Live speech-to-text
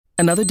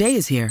Another day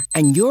is here,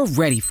 and you're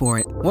ready for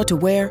it. What to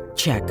wear?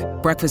 Check.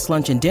 Breakfast,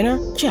 lunch, and dinner?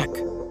 Check.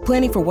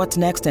 Planning for what's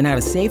next and how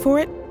to save for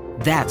it?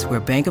 That's where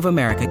Bank of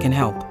America can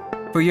help.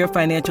 For your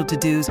financial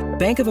to-dos,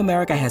 Bank of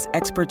America has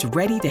experts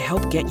ready to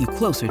help get you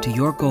closer to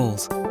your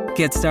goals.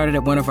 Get started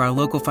at one of our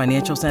local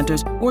financial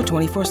centers or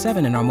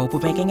 24/7 in our mobile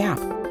banking app.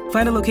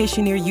 Find a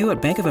location near you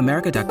at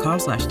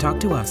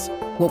bankofamerica.com/talktous.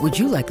 What would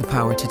you like the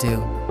power to do?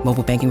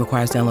 Mobile banking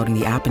requires downloading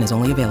the app and is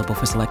only available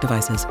for select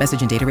devices.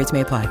 Message and data rates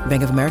may apply.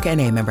 Bank of America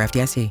N.A., member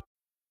FDIC.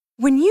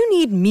 When you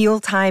need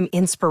mealtime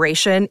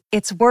inspiration,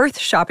 it's worth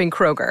shopping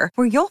Kroger,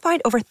 where you'll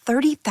find over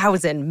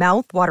 30,000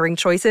 mouth-watering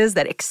choices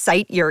that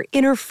excite your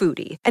inner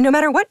foodie. And no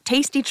matter what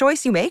tasty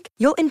choice you make,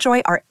 you'll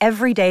enjoy our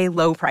everyday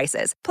low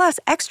prices, plus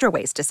extra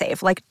ways to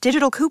save, like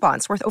digital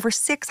coupons worth over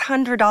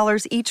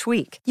 $600 each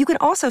week. You can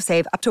also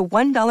save up to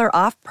 $1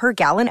 off per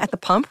gallon at the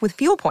pump with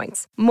fuel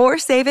points. More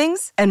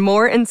savings and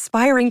more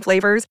inspiring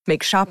flavors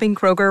make shopping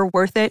Kroger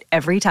worth it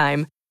every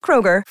time.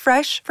 Kroger,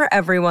 fresh for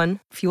everyone.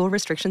 Fuel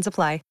restrictions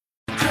apply.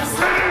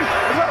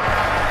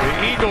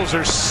 The Eagles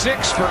are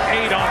 6 for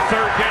 8 on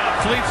third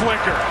down. Flea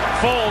flicker.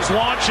 Foles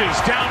launches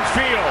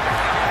downfield.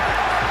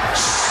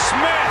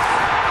 Smith.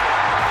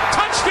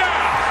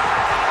 Touchdown.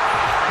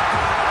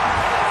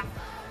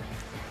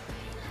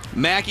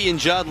 Mackey and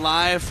Judd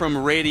live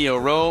from Radio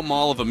Row,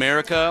 Mall of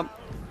America.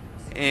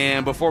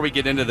 And before we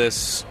get into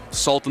this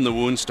salt in the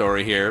wound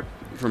story here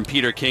from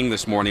Peter King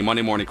this morning,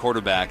 Monday Morning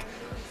Quarterback,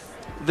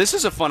 this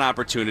is a fun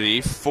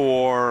opportunity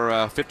for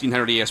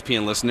 1,500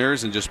 ESPN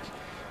listeners and just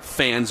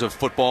fans of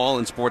football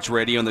and sports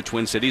radio in the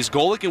Twin Cities.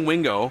 Golic and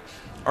Wingo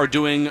are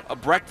doing a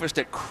breakfast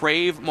at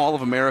Crave Mall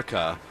of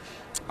America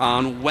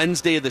on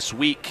Wednesday of this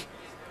week.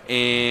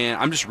 And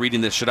I'm just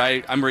reading this.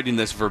 I'm reading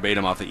this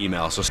verbatim off the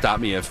email, so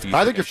stop me if you...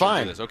 I think you're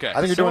fine. Okay. I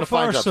think you're doing a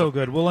fine job. So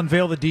good. We'll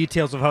unveil the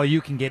details of how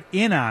you can get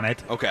in on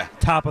it. Okay.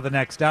 Top of the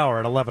next hour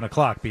at 11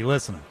 o'clock. Be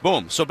listening.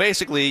 Boom. So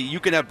basically, you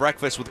can have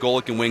breakfast with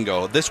Golic and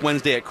Wingo this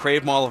Wednesday at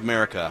Crave Mall of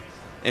America,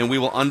 and we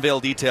will unveil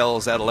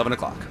details at 11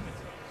 o'clock.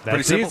 That's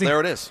pretty simple. easy.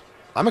 There it is.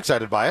 I'm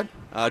excited by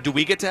it. Do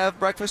we get to have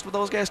breakfast with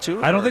those guys,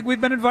 too? I don't think we've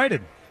been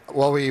invited.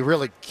 Well, we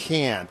really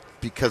can't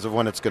because of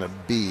when it's going to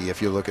be, if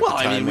you look at the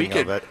timing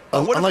of it.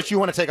 Unless you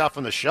want to take off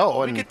from the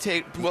show and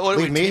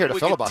leave me here to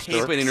filibuster.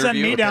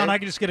 Send me down. I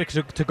can just get a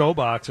to-go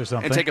box or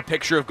something. And take a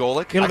picture of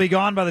Golic. It'll be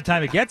gone by the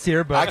time it gets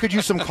here. But I could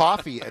use some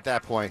coffee at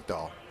that point,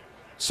 though.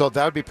 So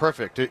that would be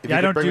perfect. If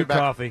I don't do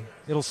coffee.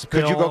 It'll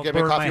spill. Could you go get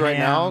me coffee right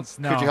now?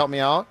 No. Could you help me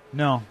out?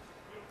 No.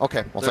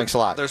 Okay, well, thanks a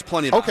lot. There's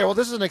plenty of Okay, well,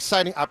 this is an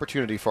exciting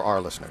opportunity for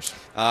our listeners.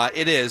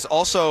 It is.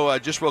 Also,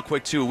 just real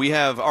quick, too, we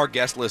have our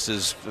guest list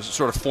is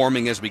sort of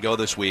forming as we go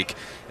this week.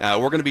 We're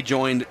going to be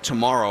joined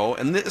tomorrow,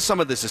 and some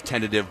of this is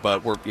tentative,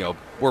 but we're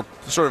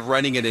sort of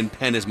writing it in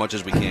pen as much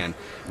as we can.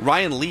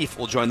 Ryan Leaf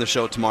will join the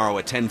show tomorrow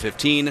at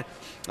 10:15.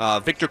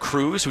 Victor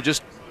Cruz, who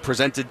just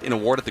presented an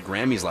award at the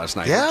Grammys last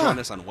night, will join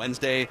us on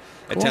Wednesday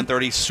at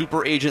 10:30.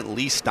 Super agent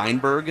Lee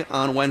Steinberg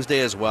on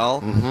Wednesday as well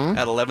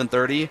at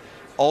 11:30.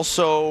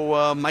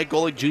 Also, Mike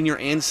Golic Jr.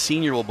 and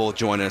Sr. will both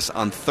join us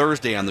on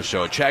Thursday on the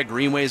show. Chad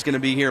Greenway is going to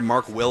be here.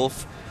 Mark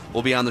Wilf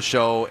will be on the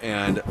show,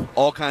 and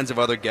all kinds of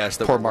other guests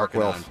that we're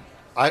working on.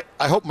 I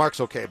hope Mark's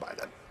okay by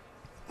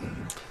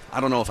then. I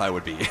don't know if I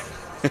would be.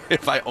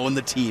 If I own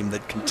the team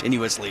that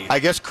continuously... I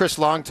guess Chris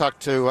Long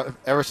talked to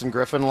Everson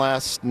Griffin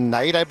last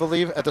night, I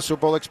believe, at the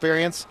Super Bowl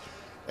experience.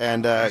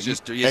 And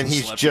he's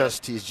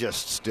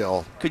just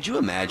still. Could you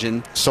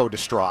imagine so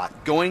distraught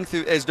going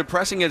through, as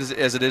depressing as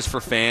it is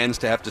for fans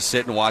to have to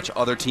sit and watch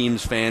other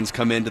teams' fans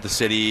come into the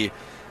city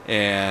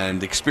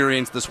and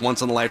experience this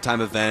once in a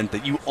lifetime event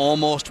that you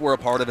almost were a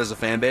part of as a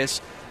fan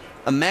base?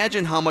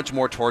 Imagine how much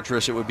more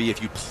torturous it would be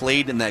if you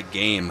played in that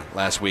game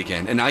last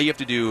weekend, and now you have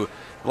to do.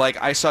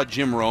 Like, I saw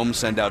Jim Rome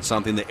send out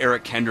something that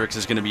Eric Kendricks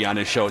is going to be on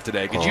his show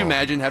today. Could you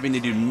imagine having to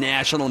do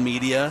national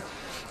media?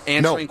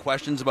 Answering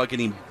questions about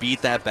getting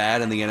beat that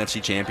bad in the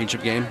NFC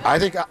Championship game? I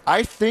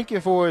think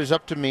if it was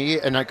up to me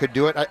and I could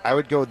do it, I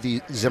would go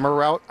the Zimmer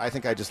route. I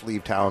think I'd just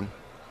leave town.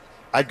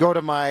 I'd go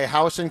to my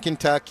house in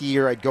Kentucky,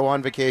 or I'd go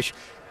on vacation.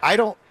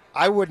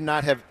 I would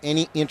not have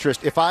any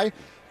interest. If I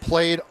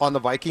played on the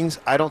Vikings,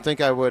 I don't think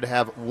I would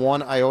have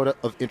one iota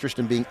of interest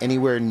in being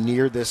anywhere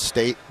near this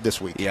state this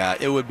week. Yeah,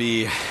 it'd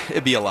be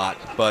a lot.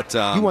 But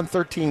you won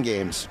 13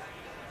 games.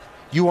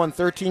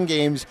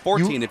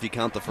 14 if you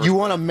count the first. You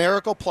won a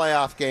miracle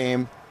playoff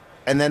game,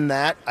 and then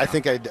that, I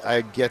think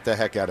I'd get the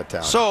heck out of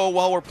town. So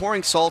while we're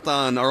pouring salt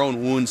on our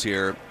own wounds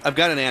here, I've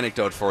got an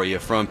anecdote for you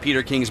from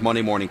Peter King's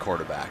Monday Morning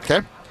Quarterback.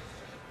 Okay.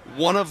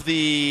 One of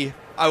the,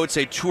 I would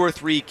say, 2 or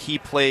 3 key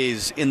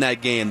plays in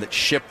that game that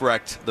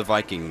shipwrecked the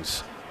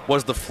Vikings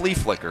was the flea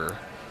flicker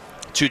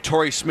to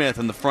Torrey Smith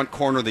in the front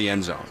corner of the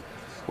end zone,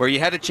 where you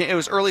had a chance. It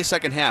was early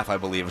second half, I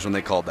believe, was when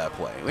they called that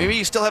play. Maybe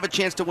you still have a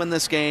chance to win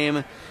this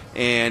game,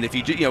 and if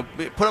you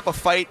put up a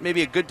fight,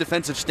 maybe a good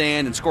defensive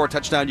stand and score a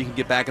touchdown, you can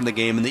get back in the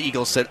game. And the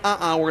Eagles said,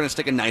 we're going to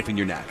stick a knife in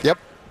your neck. Yep.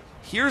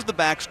 Here's the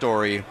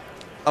backstory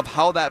of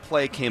how that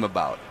play came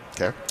about.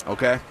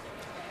 Okay.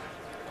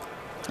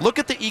 Look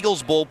at the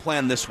Eagles' bowl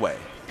plan this way,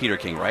 Peter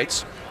King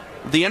writes.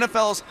 The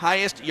NFL's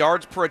highest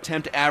yards per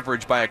attempt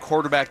average by a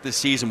quarterback this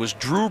season was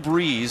Drew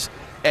Brees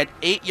at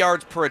 8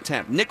 yards per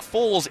attempt. Nick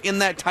Foles in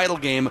that title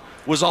game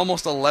was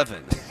almost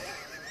 11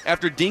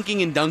 after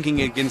dinking and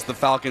dunking against the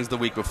Falcons the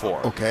week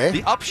before. Okay.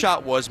 The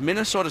upshot was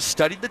Minnesota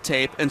studied the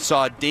tape and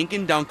saw a dink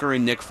and dunker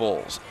in Nick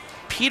Foles.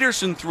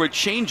 Peterson threw a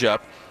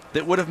changeup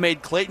that would have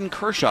made Clayton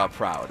Kershaw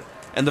proud,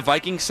 and the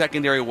Vikings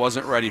secondary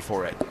wasn't ready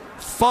for it.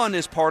 Fun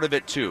is part of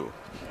it, too.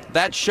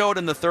 That showed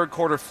in the third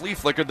quarter flea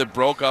flicker that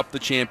broke up the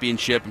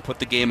championship and put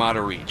the game out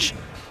of reach.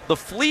 The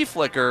flea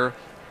flicker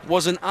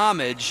was an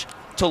homage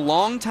to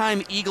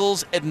longtime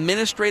Eagles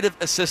administrative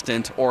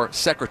assistant, or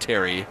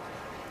secretary,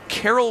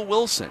 Carol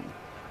Wilson,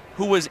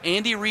 who was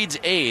Andy Reid's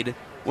aide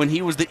when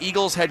he was the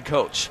Eagles head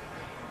coach.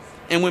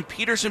 And when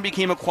Peterson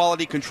became a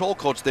quality control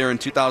coach there in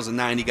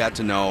 2009, he got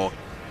to know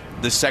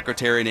this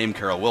secretary named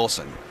Carol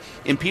Wilson.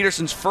 In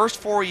Peterson's first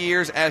 4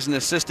 years as an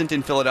assistant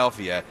in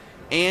Philadelphia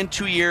and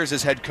 2 years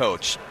as head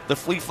coach, the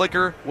flea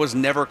flicker was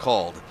never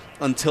called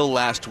until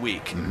last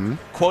week. Mm-hmm.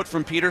 Quote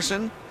from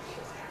Peterson,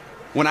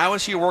 "When I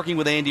was here working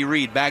with Andy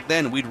Reid, back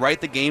then we'd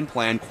write the game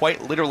plan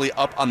quite literally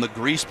up on the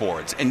grease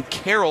boards, and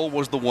Carol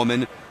was the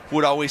woman who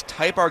would always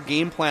type our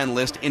game plan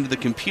list into the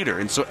computer,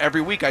 and so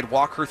every week I'd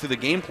walk her through the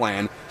game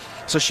plan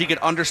so she could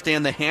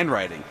understand the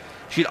handwriting.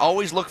 She'd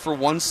always look for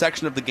one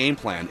section of the game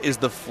plan. Is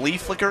the flea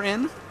flicker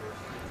in?"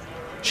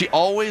 She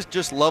always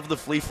just loved the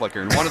flea flicker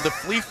and wanted the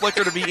flea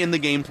flicker to be in the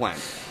game plan.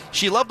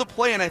 She loved the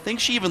play, and I think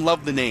she even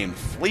loved the name,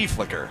 Flea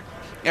Flicker.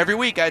 Every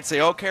week I'd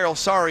say, "Oh, Carol,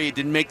 sorry, it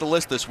didn't make the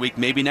list this week,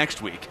 maybe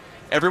next week."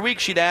 Every week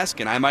she'd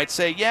ask, and I might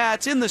say, "Yeah,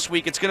 it's in this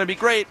week, it's going to be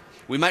great.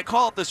 We might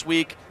call it this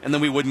week," and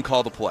then we wouldn't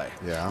call the play.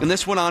 Yeah. And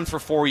this went on for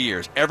 4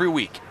 years. Every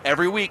week,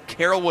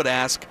 Carol would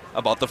ask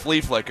about the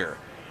flea flicker.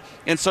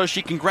 And so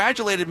she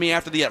congratulated me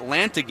after the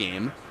Atlanta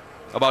game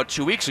about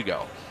 2 weeks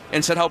ago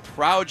and said how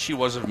proud she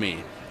was of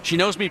me. "She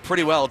knows me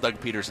pretty well,"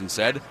 Doug Peterson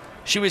said.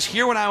 "She was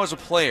here when I was a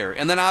player,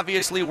 and then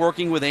obviously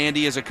working with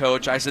Andy as a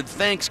coach." I said,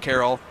 "Thanks,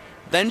 Carol."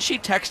 Then she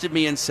texted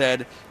me and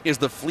said, "Is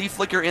the flea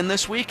flicker in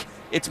this week?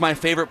 It's my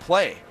favorite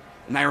play."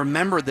 And I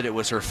remembered that it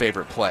was her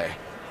favorite play.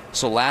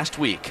 So last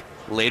week,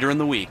 later in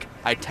the week,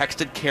 I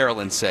texted Carol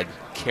and said,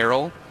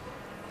 "Carol,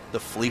 the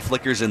flea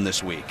flicker's in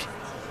this week.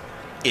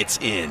 It's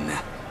in."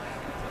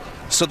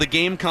 So the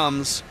game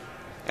comes,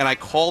 and I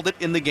called it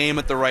in the game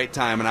at the right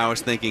time, and I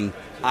was thinking,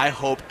 I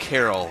hope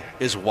Carol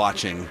is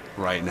watching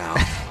right now.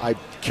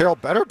 Carol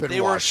better have been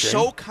They watching.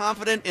 were so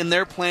confident in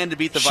their plan to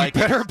beat the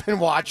Vikings. She better have been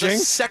watching. The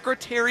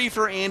secretary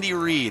for Andy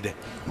Reid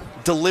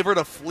delivered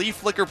a flea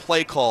flicker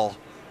play call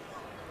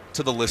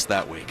to the list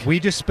that week.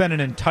 We just spent an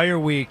entire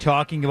week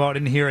talking about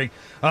and hearing,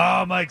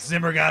 "Oh, Mike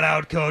Zimmer got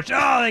out coached.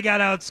 Oh, they got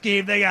out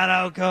schemed. They got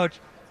out coached."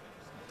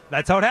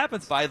 That's how it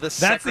happens. By the That's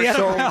the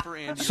secretary NFL. for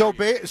Andy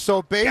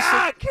So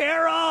God,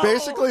 Carol!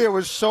 basically, it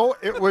was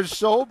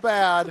so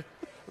bad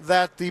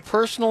that the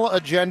personal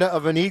agenda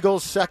of an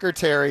Eagles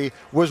secretary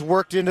was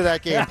worked into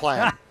that game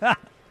plan.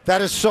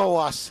 That is so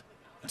us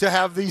to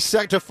have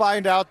to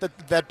find out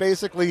that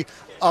basically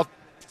a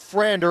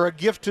friend or a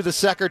gift to the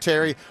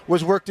secretary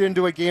was worked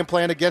into a game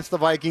plan against the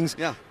Vikings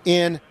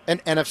in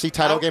an NFC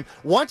title game.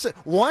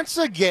 Once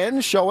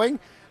again, showing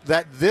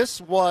that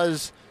this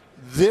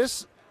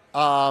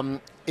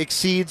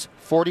exceeds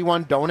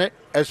 41 donut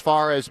as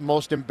far as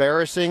most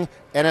embarrassing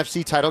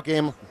NFC title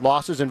game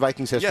losses in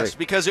Vikings history. Yes,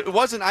 because it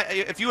wasn't.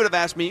 If you would have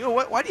asked me,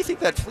 why do you think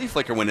that flea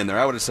flicker went in there?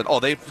 I would have said,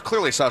 they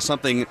clearly saw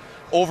something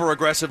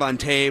over-aggressive on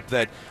tape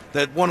that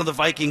one of the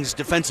Vikings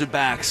defensive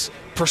backs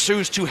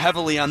pursues too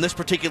heavily on this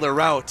particular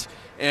route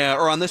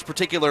or on this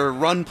particular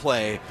run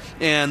play,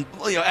 and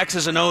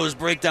X's and O's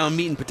break down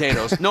meat and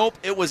potatoes. Nope,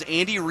 it was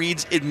Andy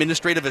Reid's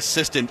administrative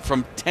assistant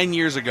from 10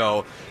 years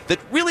ago that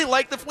really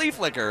liked the flea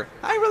flicker.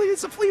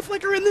 It's a flea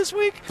flicker in this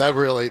week?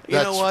 You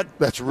know what?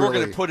 We're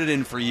going to put it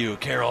in for you,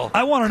 Carol.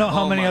 I want to know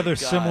how many other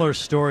similar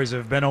stories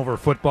have been over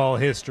football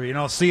history.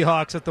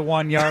 Seahawks at the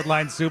 1 yard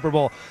line Super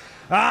Bowl.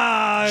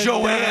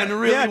 Joanne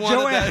really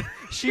wanted that.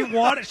 She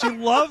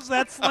loves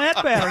that slant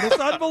pattern. It's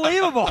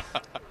unbelievable.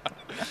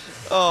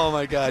 Oh,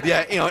 my God.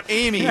 Yeah,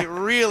 Amy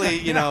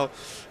really,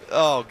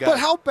 oh, God. But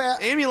how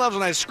bad? Amy loves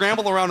when I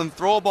scramble around and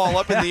throw a ball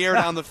up in the air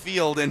down the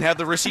field and have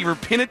the receiver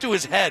pin it to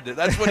his head.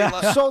 That's what he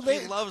loves.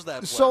 She loves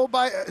that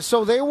play.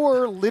 So they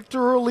were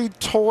literally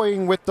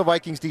toying with the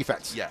Vikings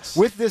defense. Yes.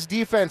 With this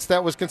defense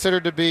that was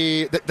considered to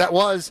be, that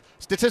was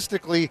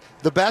statistically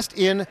the best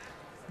in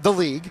the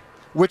league,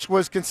 which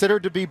was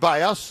considered to be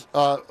by us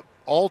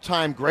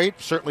all-time great,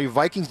 certainly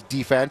Vikings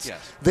defense.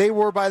 Yes. They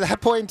were, by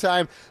that point in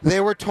time, they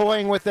were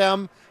toying with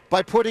them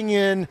by putting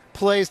in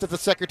plays that the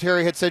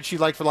secretary had said she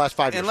liked for the last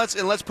 5 years.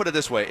 And let's put it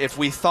this way. If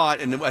we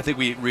thought, and I think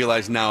we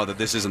realize now that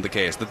this isn't the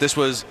case, that this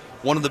was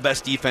one of the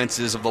best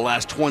defenses of the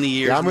last 20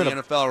 years in the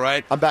NFL,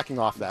 right? I'm backing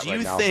off that right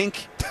now. Do you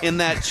think in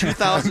that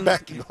 2000 I'm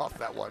backing off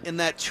that one. In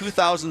that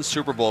 2000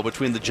 Super Bowl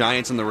between the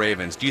Giants and the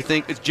Ravens, do you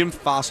think Jim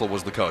Fossil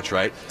was the coach,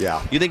 right?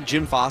 Yeah. You think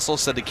Jim Fossil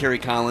said to Kerry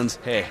Collins,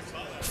 "Hey,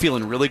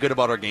 feeling really good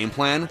about our game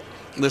plan"?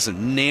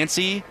 Listen,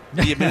 Nancy,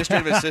 the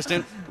administrative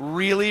assistant,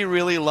 really,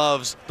 really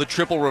loves the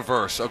triple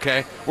reverse,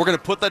 okay? We're going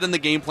to put that in the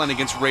game plan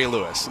against Ray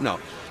Lewis. No,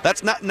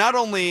 that's not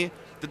only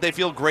did they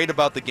feel great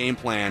about the game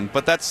plan,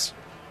 but that's,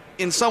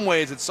 in some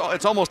ways, it's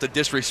almost a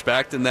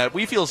disrespect in that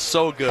we feel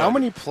so good. How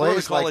many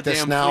plays like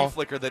this now? Flea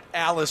flicker that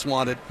Alice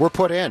wanted. We're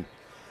put in.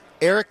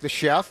 Eric, the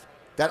chef,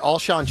 that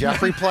Alshon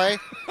Jeffrey play,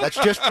 that's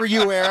just for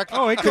you, Eric,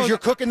 because you're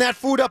cooking that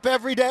food up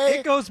every day.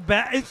 It goes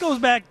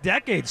back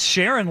decades.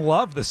 Sharon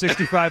loved the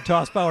 65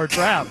 toss power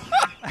trap.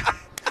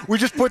 We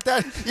just put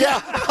that, yeah.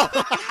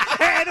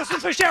 Hey, this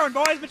is for Sharon,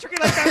 boys.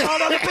 Matriculate that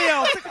ball on the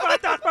field.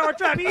 65 toss power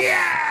trap.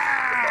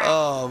 Yeah!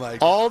 Oh, my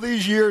God. All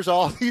these years,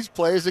 all these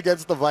plays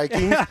against the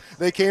Vikings,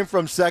 they came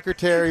from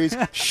secretaries,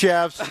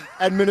 chefs,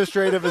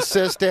 administrative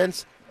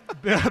assistants.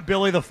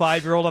 Billy, the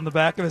 5-year-old on the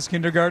back of his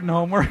kindergarten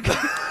homework.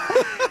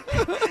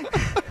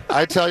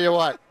 I tell you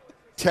what,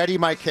 Teddy,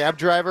 my cab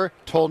driver,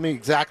 told me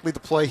exactly the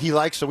play he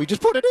likes, so we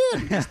just put it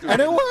in,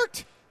 and it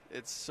worked.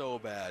 It's so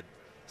bad.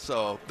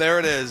 So there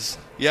it is.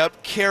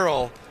 Yep,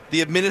 Carol,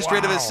 the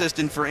administrative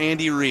assistant for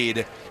Andy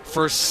Reid,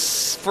 for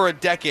a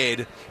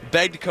decade,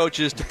 begged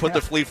coaches to put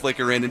the flea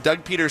flicker in. And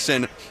Doug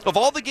Peterson, of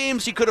all the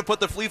games he could have put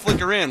the flea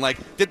flicker in, like,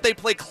 did they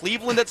play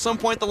Cleveland at some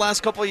point the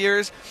last couple of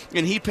years?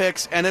 And he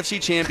picks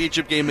NFC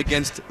Championship game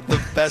against the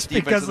best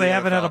defense because they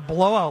haven't NFL. had a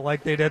blowout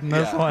like they did in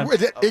this one.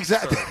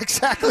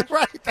 Exactly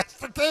right. That's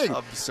the thing.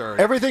 Absurd.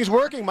 Everything's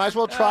working. Might as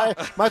well try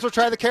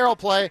the Carol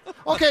play.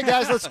 Okay,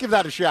 guys, let's give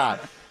that a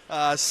shot.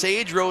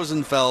 Sage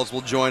Rosenfels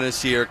will join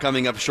us here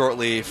coming up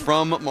shortly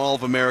from Mall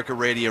of America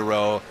Radio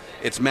Row.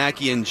 It's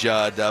Mackie and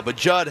Judd, but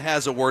Judd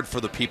has a word for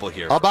the people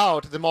here.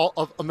 About the Mall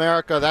of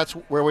America, that's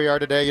where we are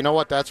today. You know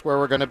what? That's where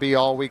we're going to be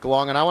all week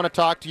long. And I want to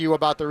talk to you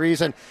about the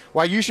reason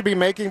why you should be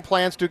making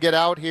plans to get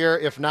out here,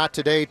 if not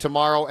today,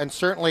 tomorrow, and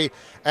certainly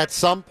at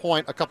some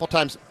point a couple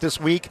times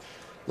this week.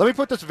 Let me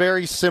put this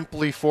very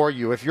simply for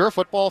you. If you're a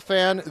football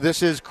fan,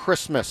 this is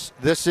Christmas.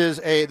 This is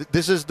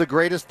the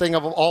greatest thing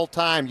of all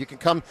time. You can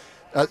come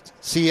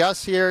see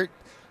us here.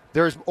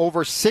 There's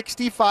over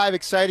 65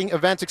 exciting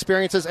events,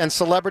 experiences, and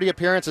celebrity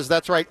appearances.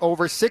 That's right,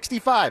 over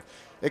 65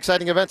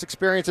 exciting events,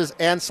 experiences,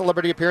 and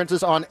celebrity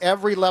appearances on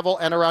every level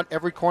and around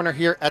every corner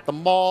here at the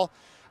mall.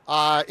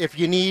 If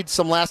you need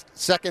some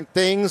last-second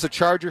things, a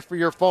charger for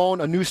your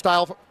phone, a new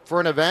style for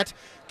an event,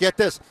 get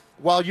this.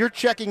 While you're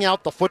checking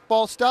out the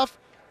football stuff,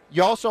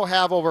 you also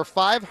have over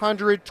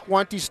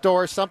 520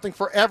 stores, something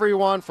for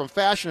everyone, from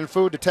fashion and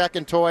food to tech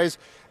and toys.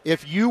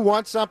 If you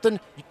want something,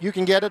 you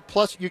can get it.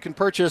 Plus, you can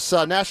purchase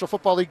National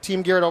Football League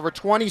team gear at over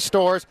 20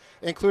 stores,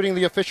 including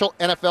the official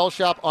NFL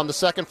shop on the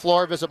second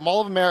floor. Visit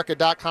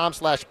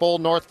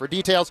mallofamerica.com/boldnorth for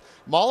details.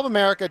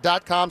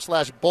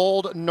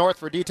 mallofamerica.com/boldnorth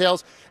for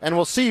details. And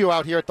we'll see you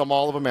out here at the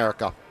Mall of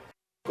America.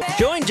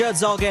 Join Judd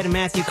Zolgad and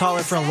Matthew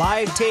Collar for a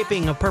live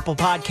taping of Purple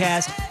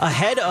Podcast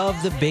ahead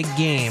of the big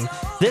game.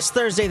 This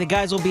Thursday, the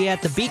guys will be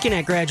at the Beacon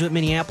at Graduate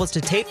Minneapolis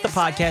to tape the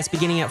podcast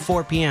beginning at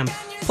 4 p.m.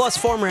 Plus,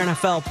 former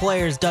NFL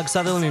players Doug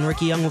Sutherland and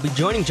Ricky Young will be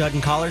joining Judd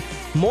and Collar.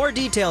 More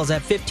details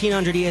at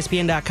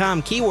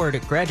 1500ESPN.com, keyword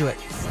graduate.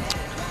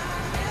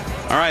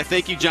 All right,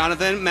 thank you,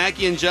 Jonathan.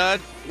 Mackie and Judd,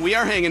 we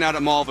are hanging out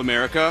at Mall of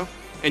America,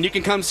 and you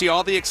can come see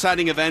all the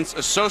exciting events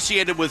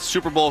associated with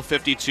Super Bowl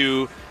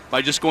 52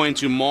 by just going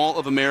to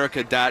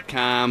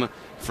mallofamerica.com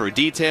for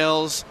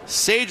details.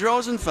 Sage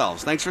Rosenfels,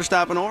 thanks for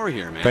stopping over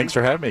here, man. Thanks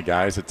for having me,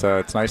 guys.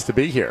 It's nice to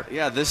be here.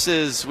 Yeah,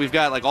 we've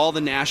got like all the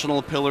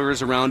national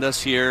pillars around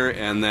us here,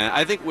 and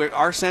I think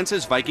our sense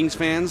is Vikings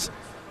fans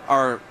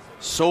are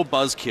so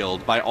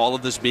buzzkilled by all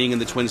of this being in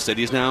the Twin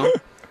Cities now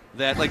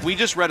that, like, we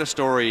just read a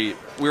story.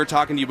 We were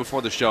talking to you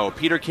before the show.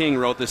 Peter King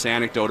wrote this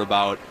anecdote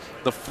about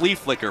the flea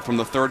flicker from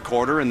the third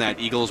quarter in that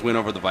Eagles win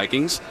over the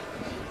Vikings.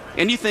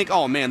 And you think,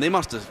 oh man, they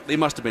must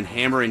have been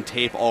hammering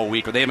tape all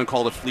week, or they haven't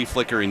called a flea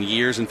flicker in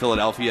years in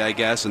Philadelphia, I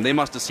guess, and they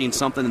must have seen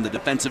something in the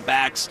defensive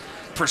backs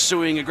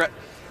pursuing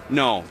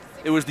No,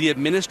 it was the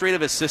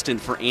administrative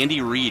assistant for Andy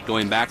Reid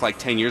going back like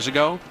 10 years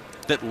ago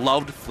that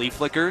loved flea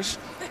flickers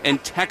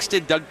and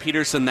texted Doug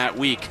Peterson that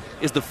week,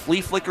 is the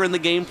flea flicker in the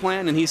game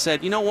plan? And he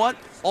said, you know what?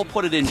 I'll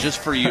put it in just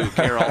for you,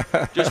 Carol.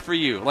 Just for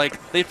you.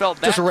 Like, they felt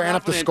that just ran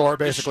up the score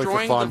basically for fun.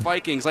 Destroying the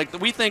Vikings. Like,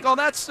 we think,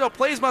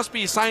 plays must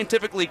be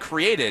scientifically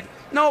created.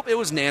 Nope, it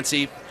was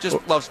Nancy.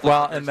 Just loves flea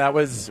Well,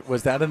 flickers. and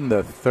was that in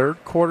the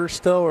third quarter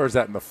still, or is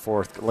that in the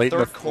fourth? Late in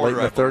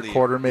the third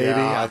quarter, maybe?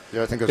 Yeah,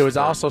 I think it was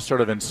also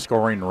sort of in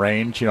scoring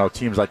range. You know,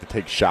 teams like to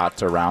take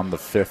shots around the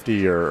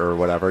 50 or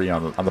whatever, you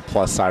know, on the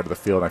plus side of the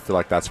field. And I feel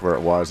like that's where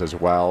it was as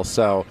well.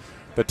 So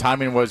the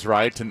timing was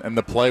right, and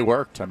the play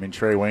worked. I mean,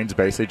 Trey Waynes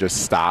basically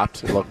just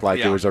stopped. It looked like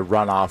it was a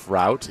runoff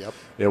route. Yep.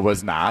 It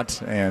was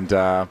not, and it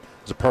was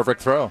a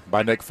perfect throw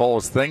by Nick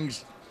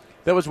Foles.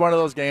 That was one of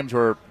those games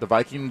where the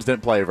Vikings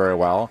didn't play very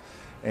well,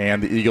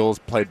 and the Eagles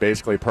played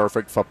basically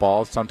perfect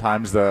football.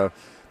 Sometimes the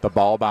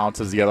ball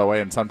bounces the other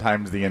way, and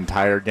sometimes the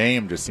entire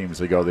game just seems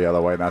to go the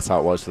other way, and that's how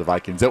it was for the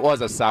Vikings. It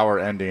was a sour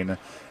ending,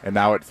 and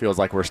now it feels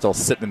like we're still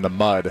sitting in the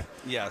mud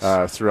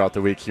throughout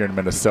the week here in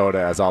Minnesota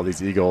as all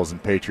these Eagles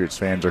and Patriots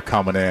fans are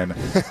coming in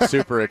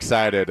super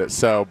excited.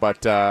 So,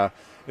 but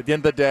at the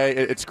end of the day,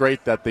 it's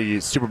great that the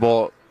Super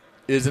Bowl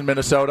is in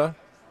Minnesota.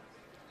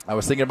 I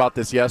was thinking about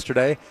this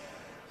yesterday.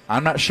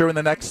 I'm not sure when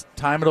the next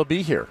time it'll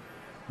be here.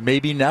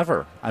 Maybe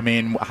never. I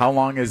mean, how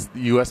long is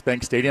the U.S.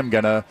 Bank Stadium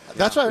going to –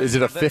 is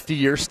it a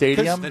 50-year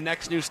stadium? The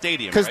next new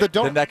stadium, right?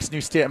 The next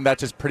new stadium, that's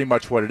just pretty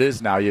much what it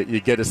is now.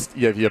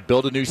 You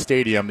build a new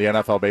stadium, the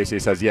NFL basically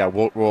says, yeah,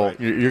 you're going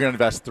to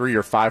invest $300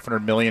 or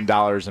 $500 million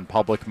in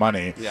public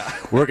money. Yeah.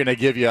 We're going to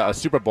give you a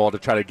Super Bowl to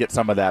try to get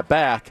some of that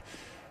back.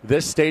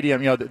 This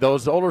stadium,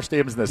 those older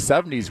stadiums in the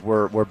 70s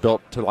were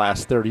built to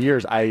last 30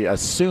 years. I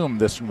assume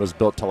this one was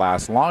built to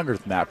last longer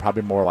than that,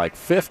 probably more like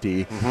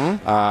 50.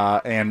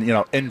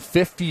 And, in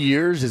 50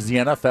 years, is the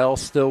NFL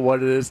still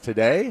what it is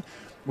today?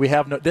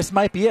 This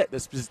might be it.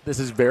 This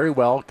is very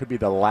well could be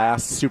the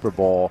last Super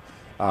Bowl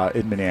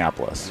in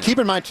Minneapolis. Keep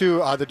in mind,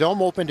 too, the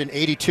Dome opened in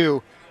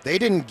 82. They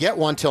didn't get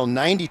one till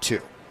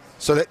 92.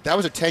 So that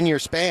was a 10-year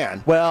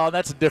span. Well,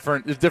 that's a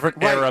different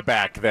era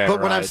back then.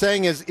 But what I'm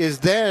saying is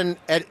then,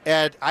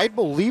 I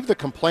believe the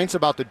complaints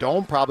about the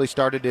Dome probably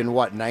started in,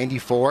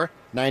 94,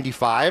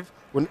 95,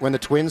 when the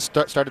Twins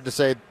started to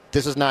say,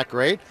 this is not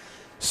great.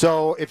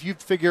 So if you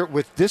figure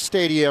with this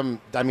stadium,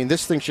 I mean,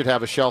 this thing should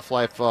have a shelf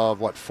life of,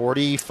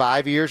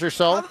 45 years or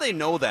so? How do they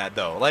know that,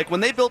 though? Like,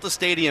 when they built a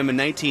stadium in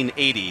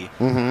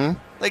 1980,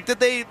 like, did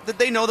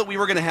they know that we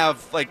were going to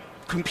have,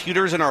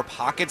 computers in our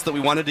pockets that we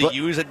wanted to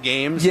use at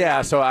games?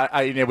 Yeah, so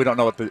we don't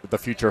know what the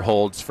future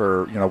holds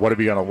for, what are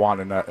we going to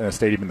want in a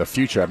stadium in the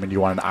future? I mean,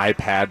 you want an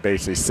iPad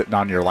basically sitting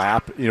on your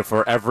lap,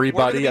 for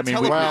everybody. We're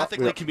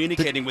telepathically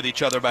communicating with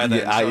each other by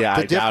then.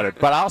 I doubt it.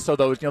 But also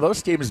those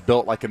stadiums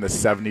built like in the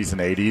 70s and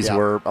 80s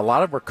were a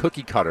lot of them were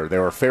cookie cutter. They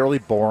were fairly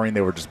boring.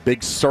 They were just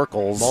big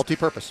circles,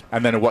 multi-purpose.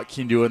 And then what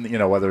can you do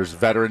in whether there's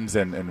veterans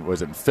and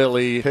was in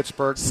Philly,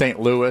 Pittsburgh,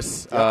 St.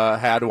 Louis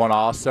had one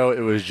also.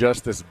 It was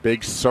just this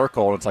big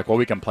circle. And it's like,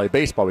 well, we can play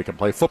baseball, we can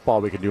play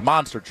football, we can do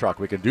monster truck,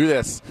 we can do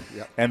this.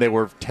 And they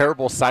were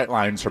terrible sight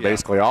lines for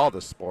basically all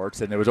the sports,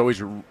 and it was always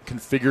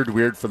configured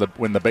weird for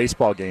when the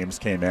baseball games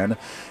came in.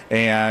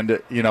 And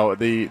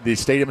the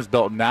stadiums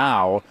built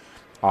now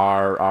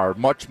are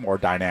much more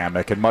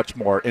dynamic and much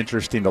more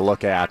interesting to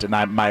look at.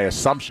 And my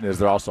assumption is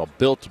they're also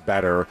built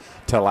better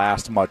to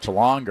last much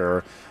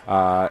longer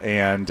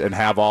and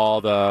have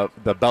all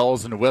the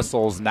bells and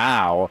whistles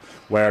now,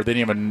 where they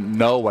didn't even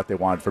know what they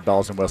wanted for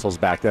bells and whistles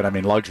back then. I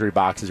mean, luxury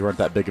boxes weren't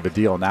that big of a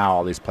deal. Now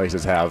all these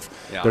places have.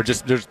 Yeah.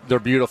 They're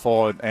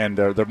beautiful and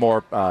they're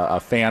more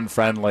fan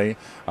friendly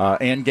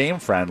and game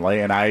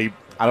friendly. And I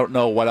don't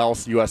know what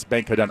else U.S.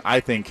 Bank could have done.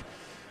 I think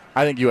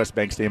U.S.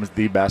 Bank Stadium is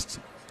the best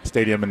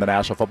stadium in the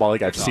National Football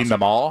League. I've seen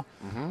them all,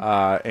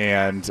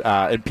 and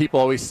people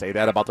always say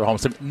that about their home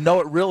stadium. No,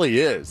 it really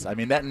is. I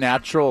mean, that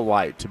natural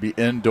light to be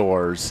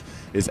indoors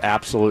is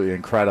absolutely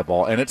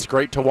incredible, and it's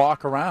great to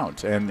walk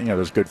around. And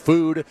there's good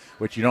food,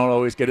 which you don't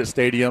always get at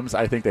stadiums.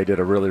 I think they did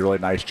a really, really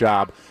nice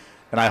job,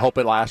 and I hope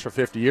it lasts for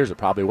 50 years. It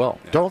probably will.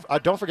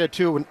 Don't forget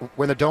too,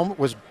 when the Dome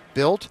was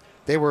built,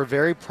 they were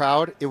very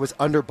proud. It was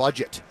under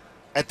budget.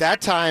 At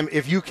that time,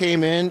 if you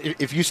came in,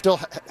 if you still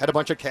had a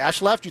bunch of cash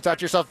left, you thought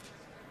to yourself,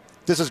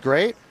 this is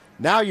great.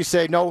 Now you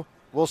say, no,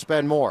 we'll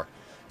spend more.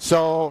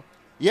 So,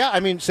 yeah, I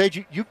mean,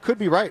 Sage, you could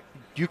be right.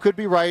 You could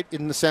be right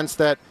in the sense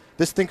that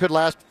this thing could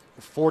last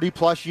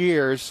 40-plus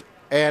years.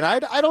 And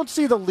I don't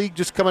see the league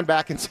just coming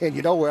back and saying,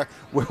 where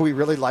we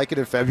really like it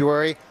in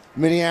February?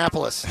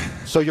 Minneapolis.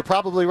 So you're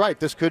probably right.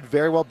 This could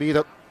very well be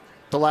the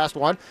last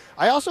one.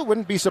 I also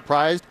wouldn't be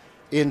surprised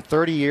in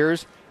 30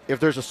 years if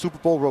there's a Super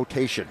Bowl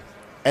rotation.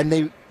 And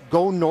they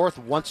go north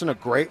once in a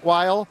great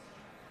while,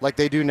 like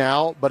they do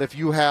now. But if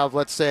you have,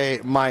 let's say,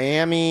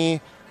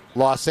 Miami,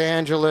 Los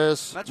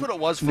Angeles, that's what it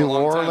was for New a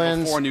long Orleans,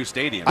 time before new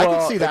stadium. I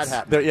can see that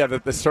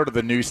happen. The sort of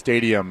the new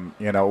stadium,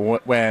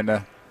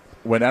 when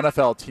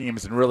NFL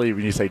teams, and really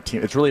when you say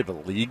team, it's really the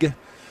league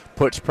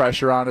puts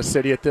pressure on a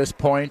city at this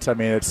point. I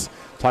mean, it's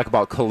talk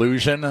about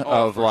collusion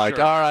of like,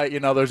 sure. All right,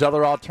 there's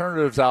other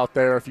alternatives out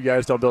there if you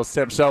guys don't build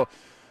stadiums. So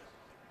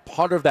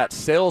part of that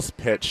sales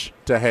pitch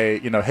to,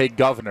 hey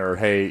governor,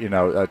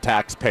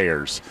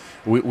 taxpayers,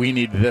 we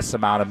need this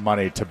amount of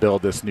money to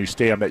build this new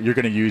stadium that you're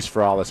going to use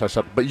for all this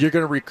stuff, but you're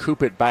going to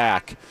recoup it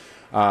back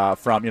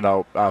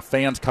from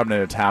fans coming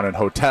into town and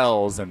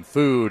hotels and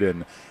food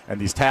and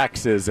these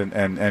taxes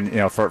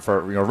and for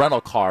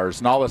rental cars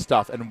and all this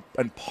stuff,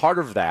 and part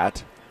of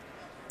that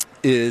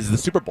is the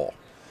Super Bowl.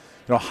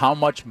 How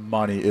much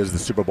money is the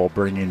Super Bowl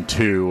bringing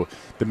to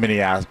the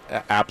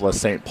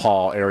Minneapolis, St.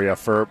 Paul area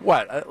for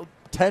what?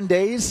 10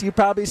 days, you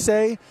probably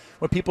say,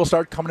 when people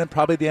start coming in,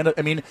 probably the end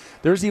of,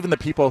 there's even the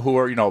people who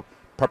are,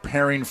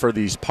 preparing for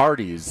these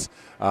parties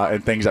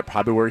and things that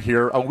probably were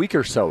here a week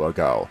or so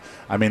ago.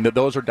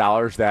 Those are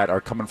dollars that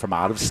are coming from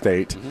out of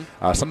state,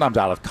 sometimes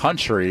out of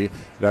country,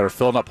 that are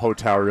filling up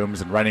hotel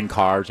rooms and renting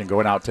cars and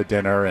going out to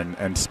dinner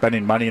and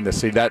spending money in the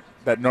city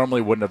that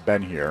normally wouldn't have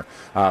been here.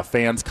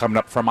 Fans coming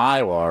up from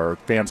Iowa or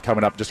fans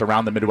coming up just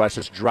around the Midwest,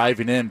 just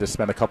driving in to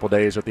spend a couple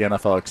days with the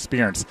NFL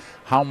experience.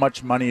 How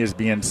much money is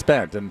being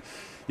spent? And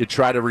you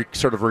try to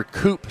sort of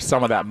recoup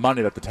some of that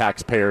money that the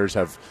taxpayers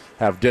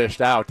have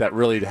dished out that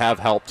really have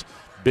helped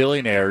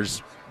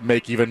billionaires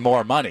make even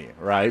more money,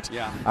 right?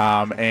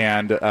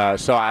 Yeah.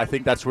 So I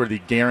think that's where the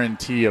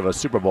guarantee of a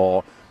Super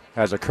Bowl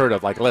has occurred.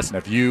 Of like, listen,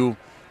 if you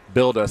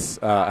build us,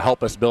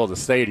 help us build a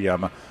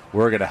stadium,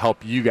 we're going to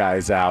help you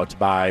guys out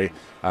by,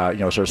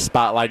 sort of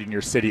spotlighting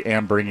your city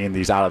and bringing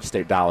these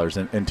out-of-state dollars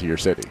into your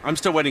city. I'm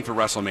still waiting for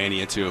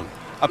WrestleMania too.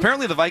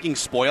 Apparently, the Vikings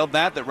spoiled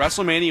that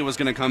WrestleMania was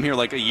going to come here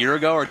like a year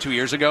ago or 2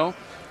 years ago,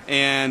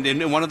 and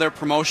in one of their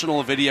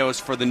promotional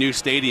videos for the new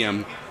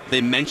stadium,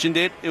 they mentioned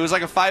it. It was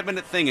like a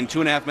 5-minute thing, and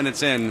 2.5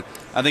 minutes in,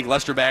 I think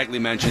Lester Bagley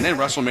mentioned, and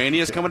WrestleMania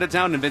is coming to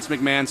town, and Vince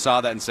McMahon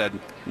saw that and said,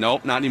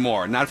 nope, not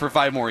anymore, not for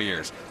 5 more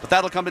years. But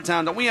that'll come to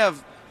town. Don't we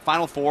have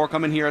Final Four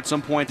coming here at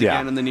some point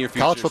again in the near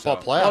future? College football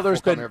playoff.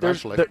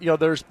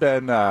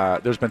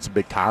 There's been some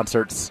big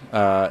concerts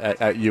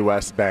at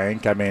U.S.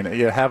 Bank. I mean,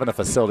 having a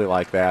facility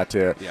like that.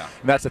 And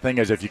that's the thing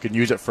is, if you can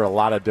use it for a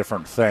lot of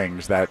different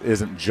things, that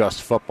isn't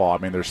just football. I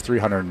mean, there's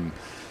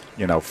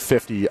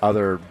 350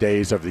 other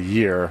days of the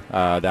year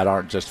that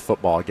aren't just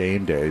football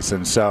game days,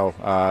 and so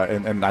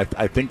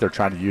I think they're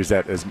trying to use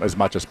that as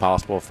much as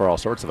possible for all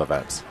sorts of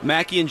events.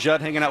 Mackey and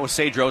Judd hanging out with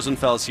Sage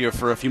Rosenfels here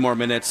for a few more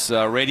minutes.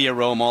 Radio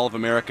Row, Mall of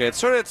America.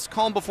 It's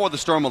calm before the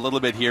storm a little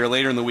bit here.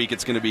 Later in the week,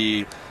 it's going to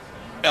be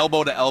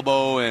elbow to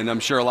elbow, and I'm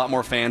sure a lot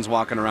more fans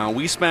walking around.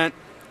 We spent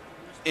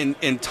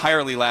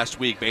entirely last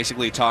week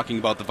basically talking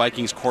about the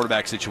Vikings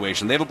quarterback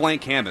situation. They have a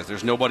blank canvas.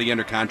 There's nobody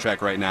under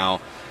contract right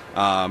now.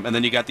 And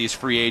then you got these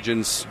free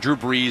agents, Drew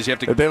Brees. You have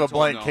to. They have a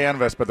blank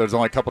canvas, but there's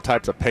only a couple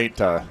types of paint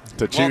to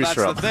choose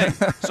from. Well, that's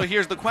the thing. So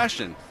here's the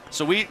question.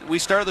 So we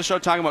started the show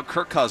talking about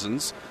Kirk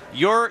Cousins.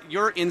 Your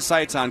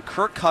insights on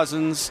Kirk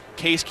Cousins,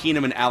 Case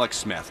Keenum, and Alex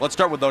Smith. Let's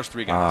start with those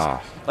three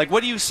guys. Like,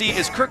 what do you see?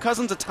 Is Kirk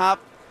Cousins a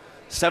top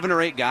 7 or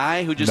 8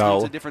 guy who just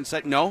needs a different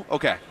set? No?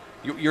 Okay.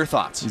 Your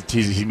thoughts?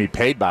 He's going to be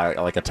paid by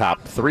like a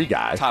top 3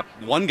 guy. Top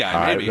 1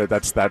 guy, maybe.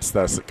 That's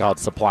called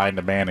supply and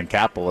demand and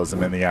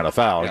capitalism in the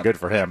NFL. Yep. Good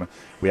for him.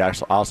 We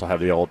actually also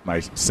have my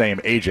same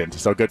agent,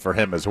 so good for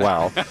him as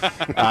well.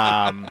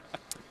 I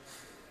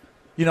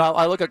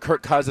look at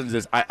Kirk Cousins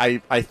as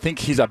I think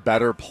he's a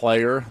better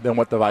player than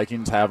what the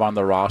Vikings have on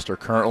the roster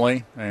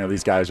currently.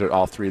 These guys are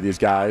all 3 of these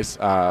guys.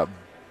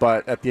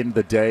 But at the end of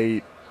the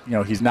day,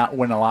 he's not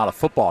winning a lot of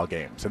football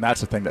games, and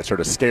that's the thing that sort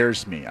of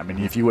scares me. I mean,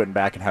 if you went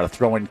back and had a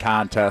throwing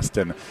contest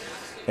and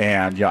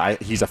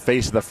he's a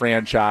face of the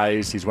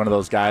franchise. He's one of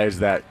those guys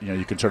that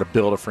you can sort of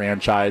build a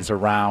franchise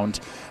around.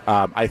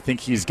 I think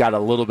he's got a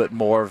little bit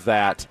more of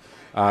that.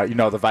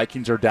 The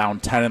Vikings are down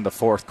 10 in the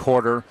fourth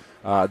quarter.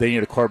 They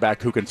need a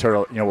quarterback who can sort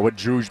of, what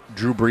Drew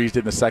Brees did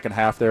in the second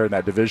half there in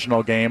that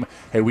divisional game.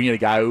 Hey, we need a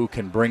guy who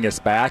can bring us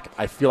back.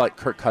 I feel like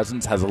Kirk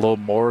Cousins has a little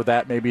more of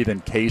that maybe than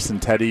Case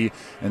and Teddy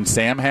and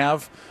Sam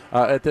have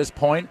at this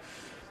point.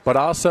 But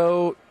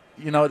also,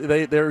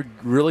 they're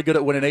really good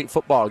at winning 8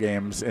 football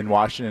games in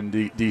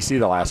Washington, D.C.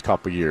 the last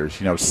couple of years.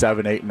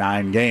 7, 8,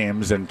 9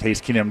 games, and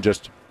Case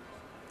Keenum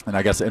and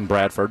I guess in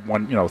Bradford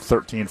won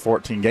 13,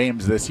 14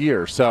 games this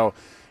year. So,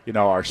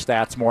 are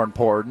stats more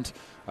important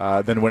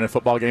than winning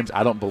football games?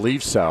 I don't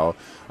believe so.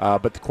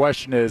 But the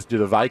question is, do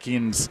the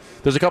Vikings?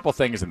 There's a couple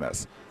things in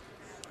this.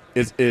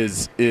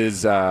 Is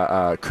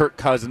Kirk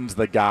Cousins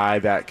the guy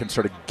that can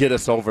sort of get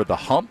us over the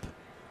hump,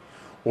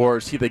 or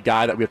is he the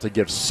guy that we have to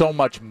give so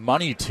much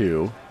money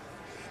to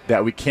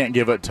that we can't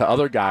give it to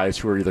other guys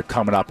who are either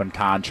coming up in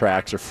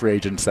contracts or free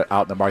agents that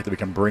out in the market that we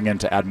can bring in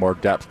to add more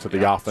depth to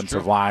the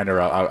offensive line or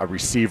a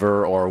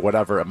receiver or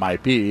whatever it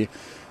might be?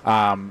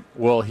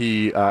 Will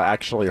he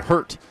actually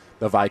hurt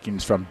the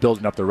Vikings from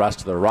building up the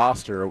rest of their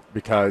roster?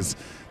 Because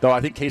though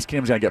I think Case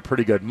Keenum's going to get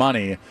pretty good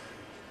money,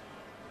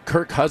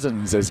 Kirk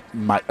Cousins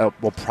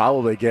will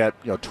probably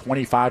get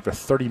 $25 to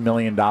 $30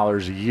 million a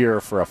year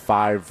for a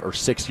 5 or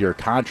 6 year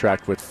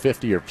contract with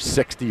 50 or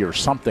 60 or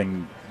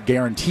something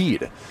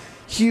guaranteed.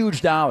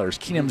 Huge dollars.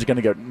 Keenum's going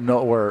to get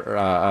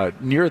nowhere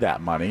near that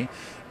money,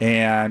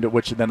 and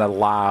which then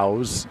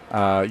allows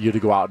you to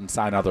go out and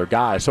sign other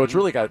guys. So it's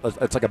really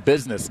it's like a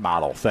business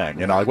model thing.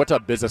 Like, what's a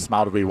business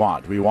model do we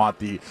want? Do we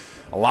want a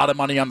lot of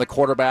money on the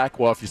quarterback?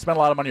 Well, if you spend a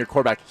lot of money on your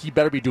quarterback, he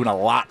better be doing a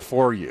lot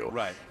for you.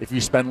 Right. If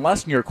you spend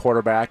less on your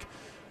quarterback,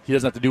 he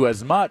doesn't have to do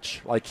as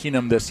much like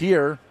Keenum this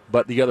year,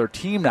 but the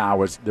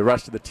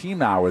rest of the team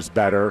now is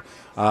better,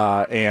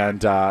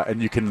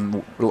 and you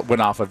can win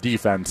off of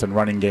defense and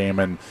running game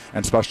and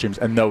special teams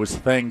and those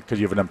things because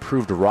you have an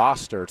improved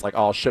roster. It's like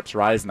all ships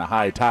rise in a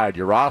high tide.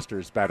 Your roster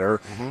is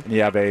better, and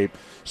you have a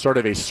sort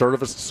of a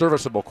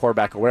serviceable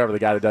quarterback or whatever, the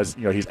guy that does,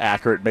 he's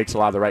accurate, makes a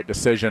lot of the right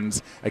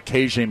decisions,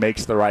 occasionally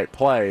makes the right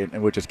play,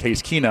 and which is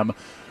Case Keenum.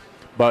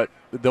 But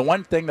the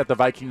one thing that the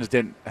Vikings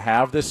didn't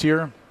have this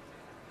year,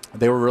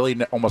 they were really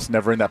almost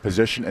never in that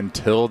position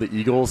until the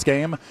Eagles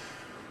game.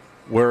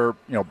 We're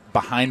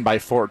behind by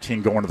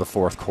 14 going to the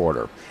fourth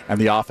quarter,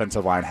 and the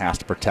offensive line has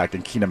to protect,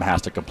 and Keenum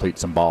has to complete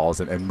some balls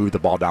and move the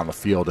ball down the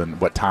field, and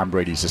what Tom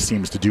Brady just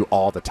seems to do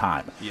all the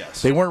time.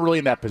 Yes. They weren't really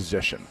in that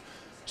position,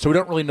 so we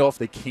don't really know if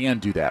they can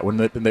do that. When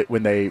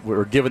they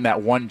were given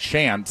that one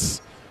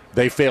chance,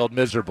 they failed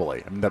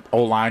miserably. I mean, the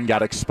O-line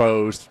got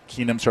exposed.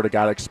 Keenum sort of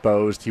got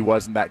exposed. He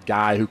wasn't that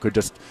guy who could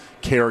just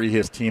carry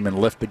his team and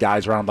lift the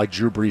guys around like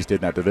Drew Brees did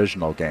in that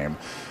divisional game.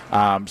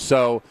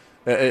 So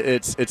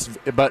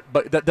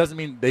but that doesn't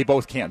mean they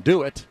both can't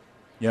do it.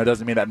 It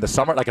doesn't mean that in the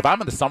summer. Like if I'm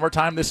in the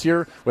summertime this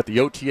year with the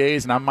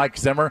OTAs and I'm Mike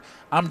Zimmer,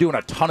 I'm doing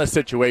a ton of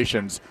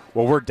situations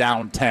where we're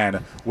down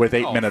 10 with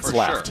 8 minutes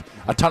left. Sure.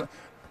 A ton.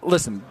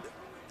 Listen.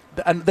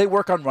 And they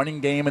work on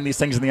running game and these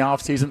things in the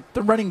offseason.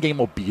 The running game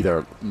will be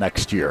there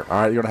next year.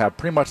 All right, you're going to have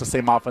pretty much the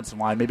same offensive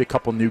line, maybe a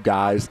couple new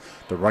guys.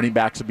 The running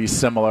backs will be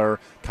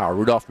similar. Kyle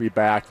Rudolph will be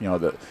back.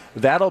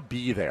 That'll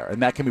be there,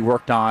 and that can be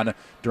worked on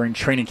during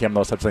training camp and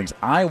those types of things.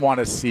 I want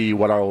to see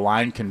what our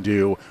line can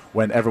do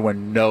when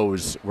everyone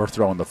knows we're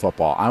throwing the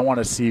football. I want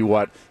to see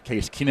what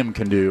Case Keenum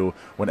can do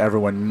when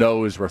everyone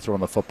knows we're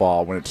throwing the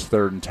football when it's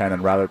 3rd and 10,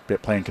 and rather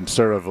playing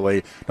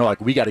conservatively.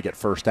 We got to get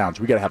first downs.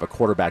 We got to have a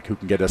quarterback who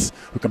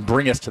can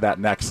bring us to that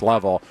next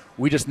level.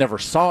 We just never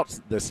saw it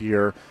this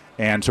year,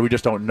 and so we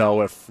just don't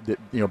know if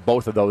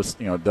both of those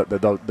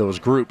those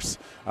groups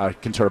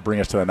can sort of bring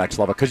us to the next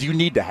level, because you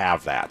need to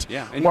have that.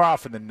 Yeah, more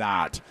often than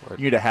not,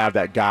 you need to have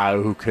that guy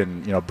who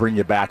can bring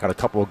you back on a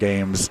couple of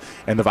games.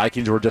 And the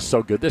Vikings were just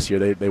so good this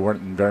year; they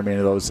weren't in very many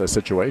of those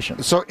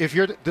situations. So if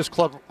you're this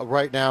club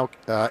right now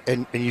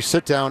and you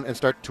sit down and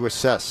start to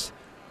assess,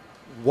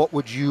 what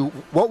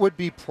would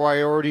be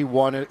priority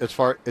one as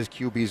far as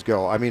QBs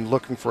go? I mean,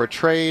 looking for a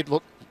trade,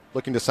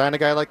 looking to sign a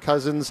guy like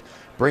Cousins,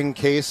 bring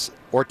Case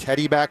or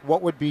Teddy back.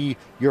 What would be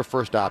your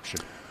first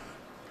option?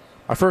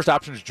 Our first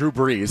option is Drew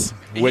Brees,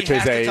 which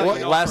is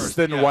less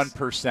than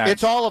 1%.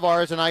 It's all of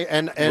ours,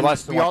 and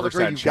we all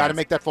agree you've got to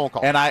make that phone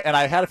call. And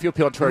I had a few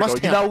people on Twitter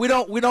go, we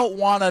don't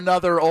want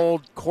another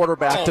old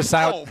quarterback to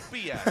sign.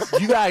 BS.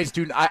 You guys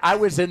do. I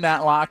was in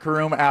that locker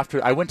room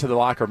I went to the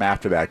locker room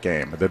after that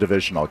game, the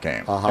divisional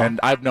game, and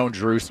I've known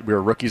Drew. We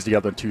were rookies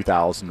together in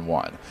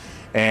 2001.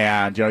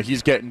 And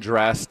he's getting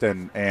dressed,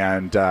 and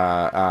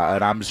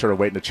I'm sort of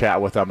waiting to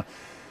chat with him.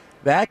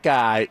 That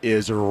guy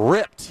is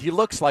ripped. He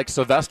looks like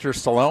Sylvester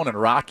Stallone in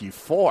Rocky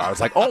IV. I was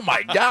like, oh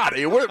my God,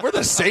 we're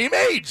the same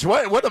age.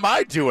 What am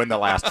I doing the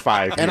last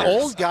 5 years? An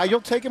old guy, you'll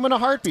take him in a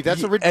heartbeat.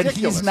 That's ridiculous.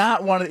 And he's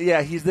not one of.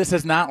 This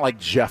is not like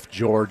Jeff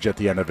George at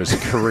the end of his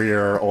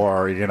career,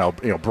 or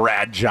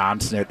Brad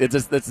Johnson.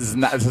 This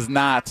is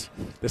not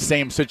the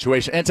same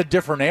situation. And it's a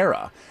different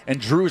era. And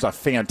Drew's a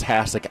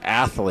fantastic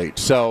athlete.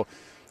 So.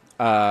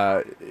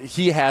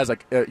 He has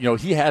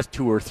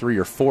 2 or 3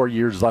 or 4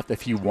 years left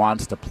if he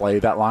wants to play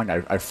that long.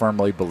 I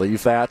firmly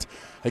believe that.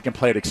 He can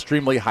play at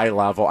extremely high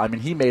level. I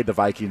mean, he made the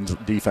Vikings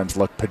defense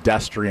look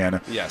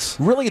pedestrian. Yes.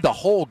 Really the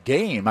whole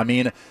game. I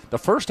mean, the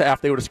first half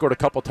they would have scored a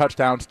couple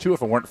touchdowns too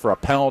if it weren't for a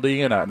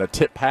penalty and a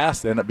tip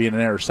pass. It ended up being an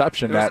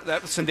interception. That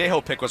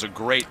Sendejo pick was a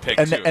great pick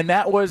too. And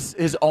that was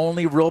his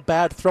only real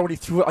bad throw, and he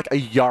threw it like a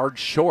yard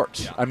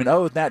short. Yeah. I mean,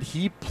 other than that,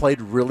 he played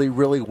really,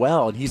 really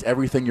well, and he's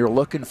everything you're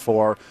looking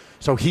for.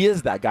 So he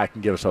is that guy who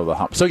can give us over the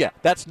hump. So, yeah,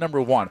 that's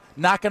number one.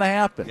 Not going to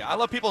happen. Yeah, I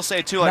love people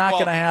say, too, not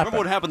going to happen. Remember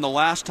what happened the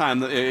last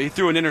time? He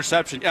threw an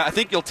interception. Yeah, I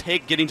think you'll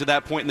take getting to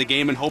that point in the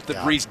game and hope that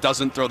Brees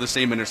doesn't throw the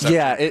same interception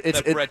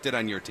that Brett did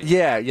on your team.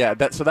 Yeah.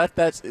 That's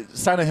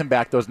signing him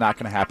back, though, is not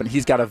going to happen.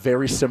 He's got a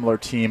very similar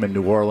team in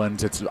New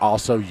Orleans. It's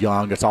also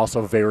young. It's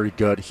also very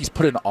good. He's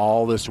put in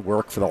all this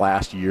work for the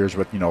last years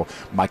with,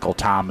 Michael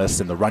Thomas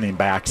and the running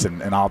backs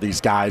and all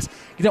these guys.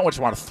 You don't just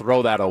want to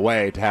throw that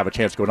away to have a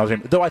chance to go another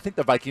game. Though I think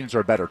the Vikings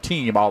are a better team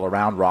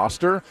all-around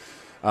roster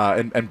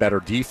and better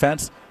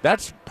defense.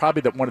 That's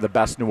probably one of the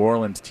best New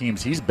Orleans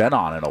teams he's been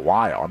on in a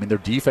while. I mean, their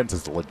defense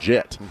is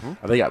legit.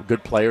 Mm-hmm. They got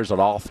good players at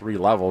all 3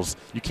 levels.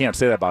 You can't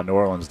say that about New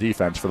Orleans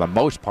defense for the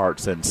most part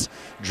since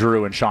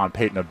Drew and Sean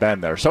Payton have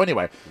been there. So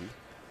anyway,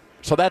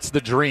 so that's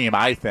the dream,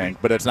 I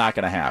think, but it's not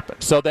going to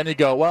happen. So then you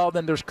go, well,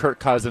 then there's Kirk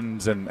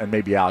Cousins and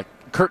maybe Alec.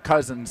 Kirk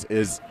Cousins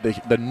is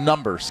the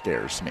number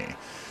scares me.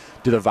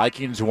 Do the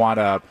Vikings want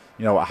to,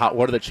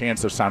 what are the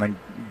chances of signing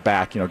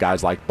back,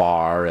 guys like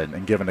Barr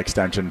and giving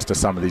extensions to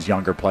some of these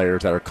younger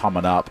players that are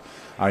coming up?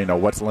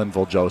 What's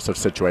Linval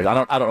Joseph's situation? I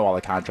don't know all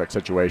the contract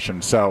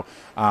situations. So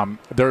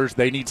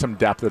they need some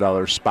depth at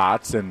other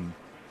spots. And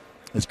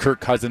does Kirk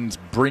Cousins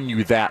bring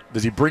you that?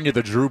 Does he bring you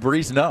the Drew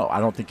Brees? No, I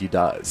don't think he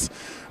does.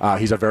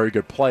 He's a very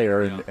good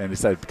player, and he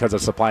said because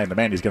of supply and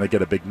demand, he's going to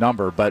get a big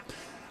number, but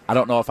I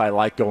don't know if I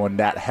like going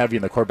that heavy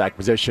in the quarterback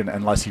position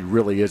unless he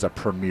really is a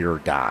premier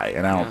guy,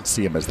 and I don't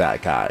see him as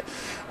that guy.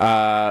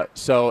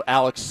 So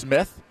Alex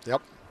Smith.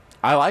 Yep.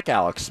 I like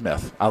Alex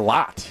Smith a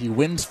lot. He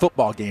wins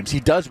football games. He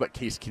does what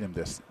Case Keenum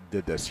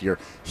did this year.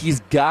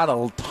 He's got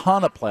a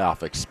ton of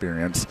playoff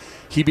experience.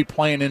 He'd be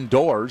playing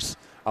indoors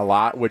a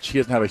lot, which he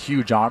doesn't have a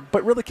huge arm.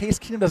 But really, Case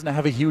Keenum doesn't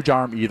have a huge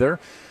arm either.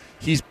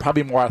 He's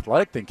probably more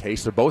athletic than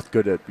Case. They're both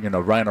good at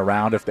running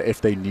around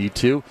if they need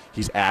to.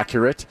 He's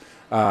accurate.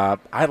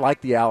 I like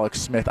the Alex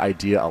Smith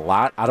idea a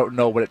lot. I don't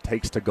know what it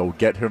takes to go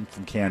get him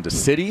from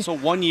Kansas City. So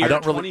 1 year,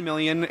 $20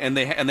 million, and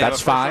they have a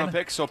first-round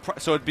pick. So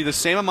it'd be the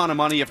same amount of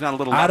money, if not a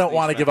little less. I don't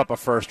want to give up a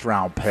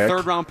first-round pick.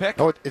 Third-round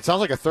pick? Oh, it sounds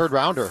like a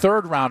third-rounder.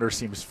 Third-rounder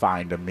seems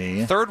fine to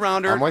me.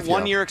 Third-rounder,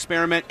 1 year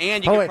experiment,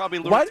 and you can probably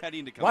lure Teddy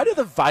into coming. Why do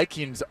the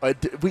Vikings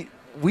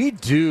we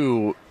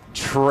do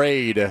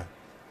trade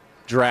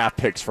draft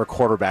picks for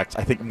quarterbacks,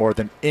 I think, more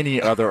than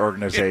any other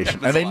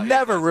organization. And they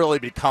never really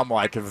become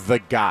like the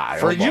guy.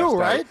 For almost, you,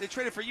 right? They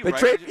traded for you, they right?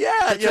 Trade,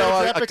 yeah,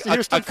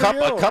 a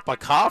cup of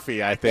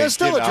coffee, I think. Yeah,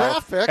 still a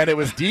draft pick. And it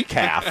was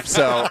decaf,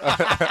 so.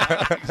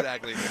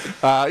 Exactly.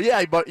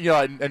 Yeah, but,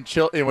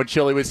 when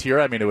Chili was here,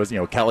 I mean, it was,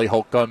 Kelly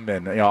Holcomb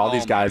and, all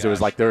these guys. It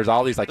was like, there was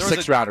all these, like,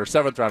 sixth-rounders,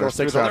 seventh-rounders,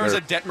 sixth-rounders.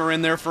 There was a Detmer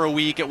in there for a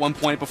week at one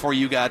point before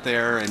you got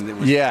there. And it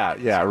was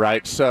yeah,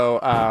 right. So,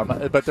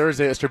 but there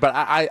is a history. But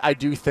I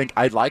do think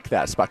I like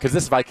that spot because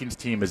this Vikings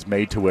team is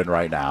made to win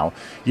right now.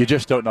 You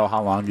just don't know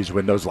how long these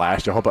windows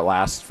last. You hope it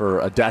lasts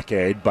for a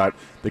decade, but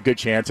the good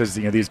chances,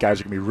 these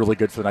guys are going to be really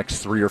good for the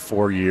next 3 or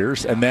 4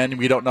 years. And then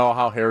we don't know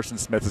how Harrison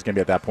Smith is going to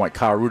be at that point.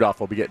 Kyle Rudolph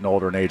will be getting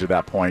older in age at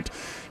that point.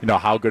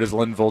 How good is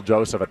Linval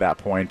Joseph at that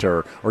point,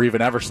 or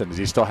even Everson? Does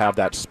he still have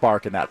that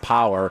spark and that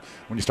power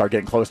when you start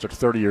getting closer to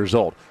 30 years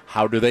old?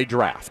 How do they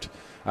draft?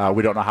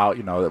 We don't know how,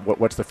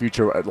 what's the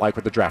future like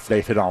with the draft.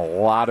 They've hit on a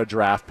lot of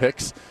draft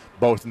picks,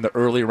 both in the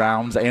early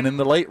rounds and in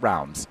the late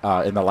rounds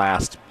in the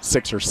last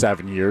 6 or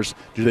 7 years.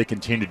 Do they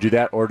continue to do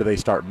that, or do they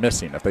start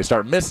missing? If they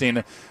start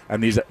missing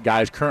and these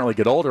guys currently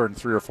get older in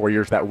 3 or 4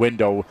 years, that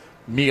window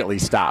immediately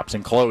stops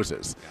and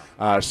closes.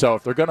 So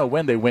if they're going to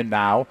win, they win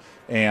now.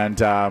 And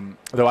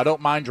though I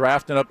don't mind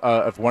drafting up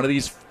if one of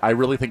these, I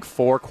really think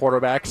 4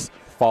 quarterbacks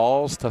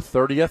falls to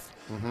 30th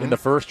in the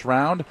first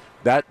round,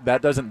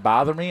 that doesn't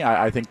bother me.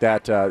 I think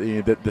that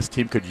this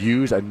team could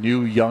use a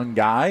new young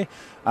guy,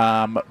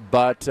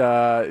 but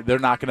they're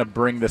not going to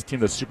bring this team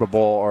to the Super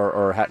Bowl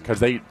or because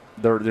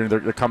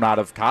they're coming out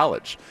of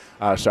college.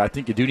 So I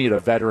think you do need a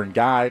veteran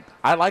guy.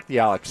 I like the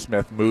Alex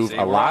Smith move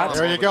a lot.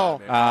 There you go.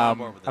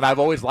 And I've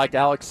always liked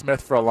Alex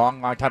Smith for a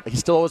long, long time. He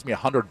still owes me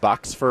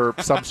 $100 for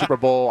some Super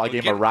Bowl. I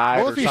gave him a ride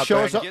or something. Well, if he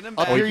shows up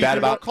here, you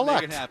can go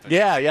collect.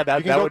 Yeah,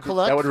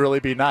 that would really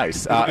be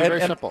nice.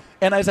 Very simple.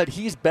 And as I said,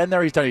 he's been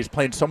there. He's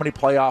played so many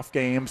playoff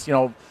games.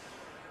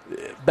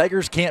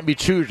 Beggars can't be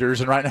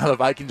choosers, and right now the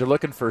Vikings are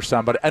looking for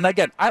somebody. And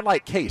again, I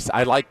like Case.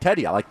 I like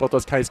Teddy. I like both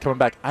those guys coming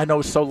back. I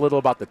know so little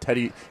about the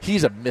Teddy.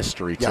 He's a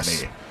mystery to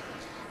me.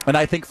 And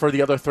I think for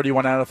the other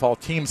 31 NFL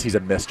teams, he's a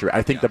mystery.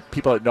 I think the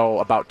people that know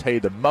about Teddy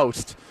the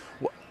most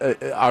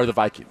are the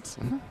Vikings.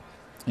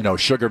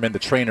 Sugarman, the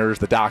trainers,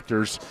 the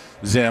doctors,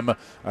 Zim.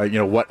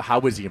 How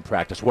is he in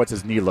practice? What's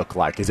his knee look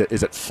like? Is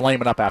it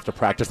flaming up after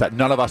practice that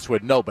none of us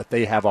would know, but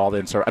they have all the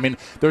insert. I mean,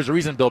 there's a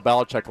reason Bill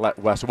Belichick let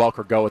Wes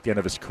Welker go at the end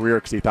of his career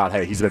because he thought,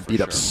 hey, he's been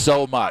beat up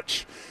so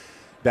much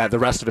that the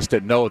rest of us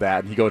didn't know that.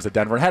 And he goes to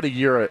Denver and had a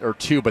year or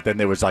two, but then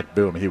it was like,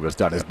 boom, he was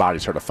done. His body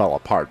sort of fell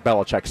apart.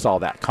 Belichick saw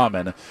that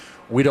coming.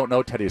 We don't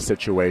know Teddy's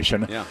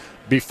situation. Yeah.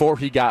 Before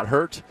he got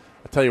hurt,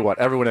 I'll tell you what,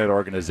 everyone in that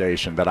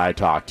organization that I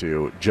talked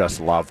to just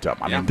loved him.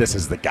 I mean, this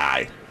is the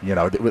guy.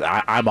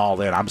 I'm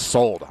all in. I'm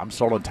sold. I'm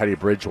sold on Teddy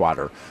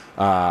Bridgewater.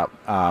 But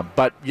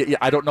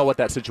I don't know what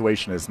that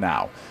situation is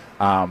now.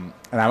 And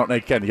I don't know,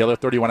 again, the other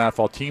 31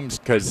 NFL teams,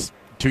 because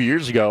 2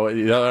 years ago,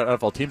 the other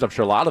NFL teams, I'm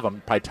sure a lot of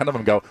them, probably 10 of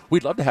them go,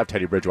 we'd love to have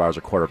Teddy Bridgewater as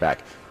a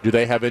quarterback. Do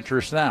they have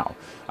interest now?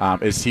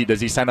 Does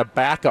he sign a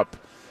backup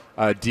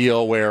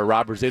deal where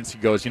Rob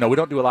Brzezinski goes, we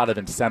don't do a lot of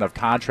incentive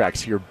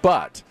contracts here,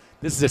 but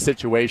this is a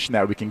situation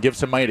that we can give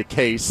some money to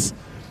Case,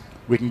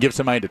 we can give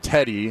some money to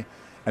Teddy,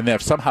 and then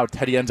if somehow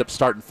Teddy ends up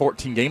starting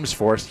 14 games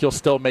for us, he'll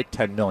still make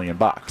 $10 million.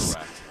 Correct.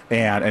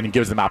 And he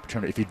gives them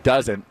opportunity. If he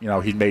doesn't,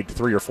 he made $3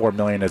 or $4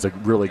 million as a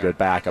really good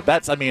backup.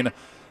 That's,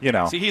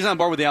 See, he's on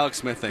board with the Alex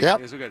Smith thing. Yep.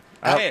 He's good.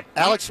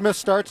 Alex Smith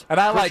starts. And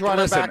I like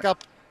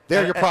backup.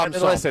 There, your problem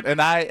solved. Listen,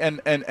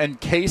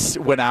 and Case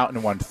went out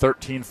and won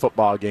 13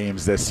 football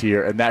games this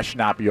year, and that should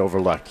not be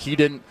overlooked. He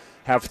didn't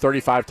have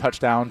 35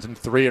 touchdowns and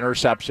 3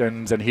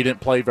 interceptions, and he didn't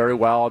play very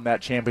well in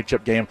that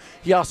championship game.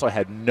 He also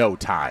had no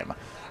time.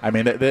 I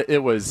mean,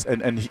 it was,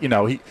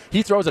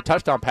 he throws a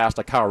touchdown pass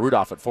to Kyle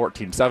Rudolph at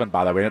 14-7,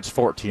 by the way, and it's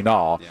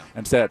 14-all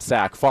instead of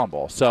sack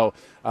fumble. So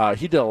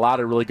he did a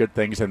lot of really good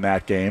things in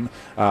that game.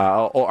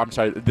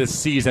 This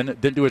season.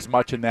 Didn't do as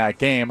much in that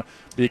game,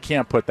 but you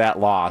can't put that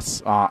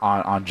loss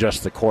on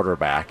just the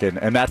quarterback.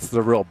 And that's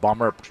the real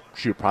bummer.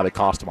 Shoot, probably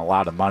cost him a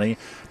lot of money,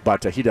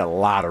 but he did a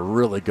lot of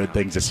really good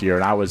things this year.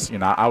 And I was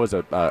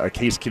a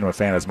Case Keenum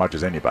fan as much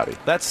as anybody.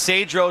 That's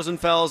Sage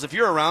Rosenfels. If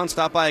you're around,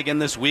 stop by again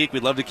this week.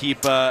 We'd love to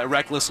keep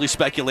recklessly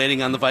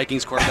speculating on the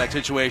Vikings quarterback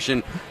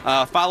situation.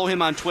 Follow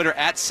him on Twitter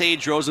at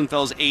Sage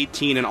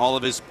Rosenfels18 and all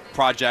of his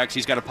projects.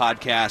 He's got a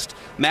podcast.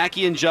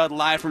 Mackey and Judd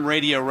live from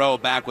Radio Row,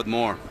 back with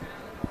more.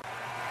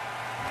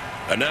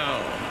 And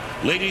now,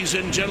 ladies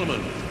and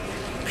gentlemen,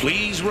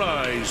 please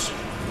rise.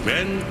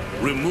 Men,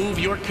 remove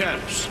your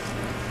caps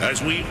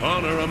as we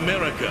honor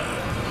America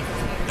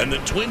and the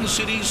Twin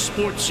Cities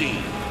sports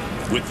scene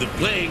with the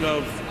playing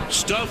of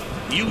Stuff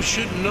You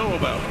Should Know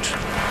About.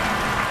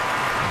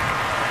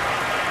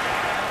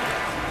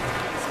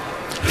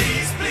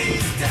 Please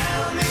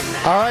tell me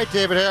now. All right,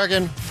 David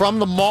Harrigan, from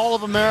the Mall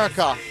of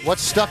America, what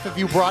stuff have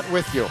you brought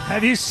with you?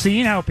 Have you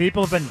seen how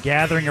people have been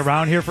gathering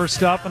around here for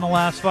stuff in the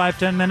last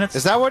 5-10 minutes?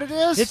 Is that what it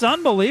is? It's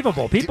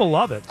unbelievable. People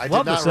love it. I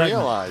love did not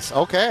realize.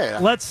 Okay.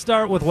 Let's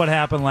start with what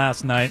happened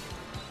last night.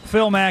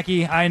 Phil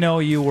Mackey, I know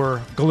you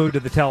were glued to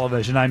the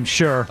television, I'm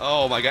sure.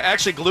 Oh, my God.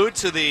 Actually, glued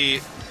to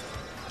the,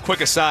 quick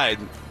aside,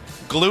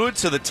 glued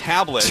to the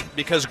tablet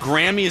because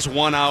Grammys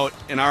won out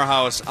in our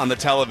house on the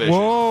television.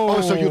 Whoa. Oh,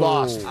 so you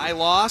lost. I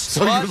lost,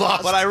 So you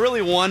lost. But I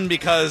really won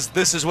because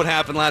this is what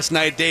happened last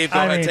night. Dave, go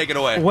ahead, take it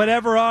away.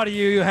 Whatever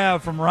audio you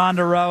have from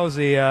Ronda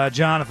Rousey,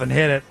 Jonathan,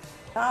 hit it.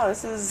 Oh,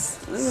 this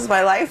is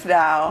my life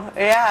now.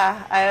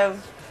 Yeah, I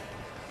have.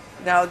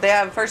 They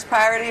have first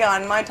priority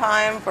on my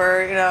time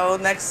for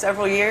next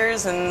several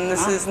years, and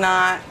this is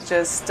not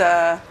just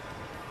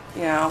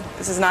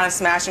this is not a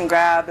smash and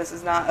grab. This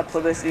is not a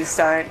publicity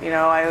stunt.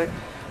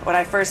 When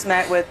I first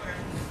met with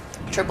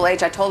Triple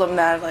H, I told him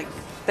that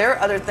there are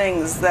other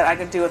things that I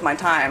could do with my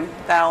time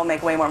that will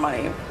make way more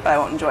money, but I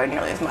won't enjoy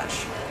nearly as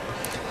much.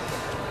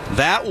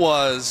 That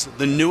was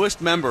the newest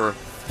member,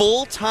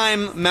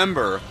 full-time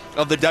member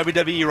of the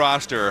WWE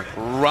roster,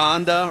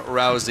 Ronda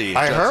Rousey.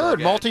 I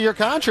heard, multi-year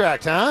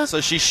contract, huh?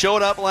 So she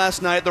showed up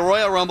last night. The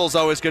Royal Rumble's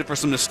always good for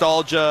some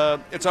nostalgia.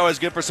 It's always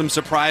good for some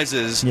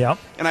surprises. Yep.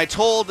 And I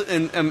told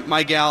and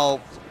my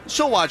gal,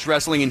 she'll watch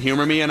wrestling and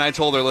humor me, and I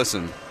told her,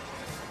 listen,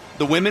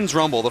 the Women's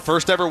Rumble, the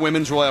first ever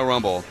Women's Royal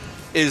Rumble,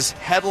 is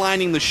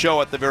headlining the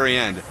show at the very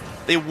end.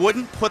 They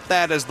wouldn't put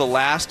that as the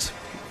last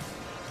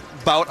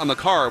bout on the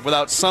card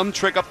without some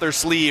trick up their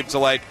sleeve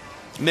to,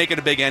 make it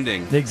a big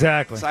ending.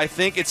 Exactly. So I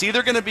think it's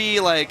either going to be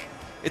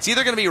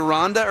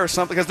Ronda or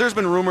something, because there's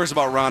been rumors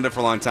about Ronda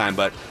for a long time,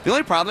 but the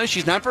only problem is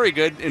she's not very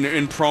good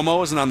in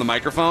promos and on the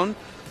microphone.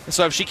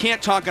 So if she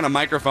can't talk on a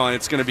microphone,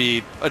 it's going to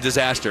be a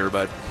disaster,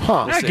 but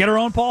we'll see. Get her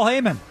own Paul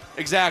Heyman.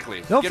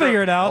 Exactly. They'll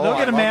figure it out. They'll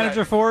get a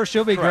manager for her.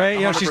 She'll be Correct.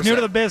 great. She's new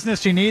to the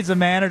business. She needs a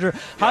manager.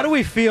 How do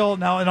we feel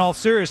now, in all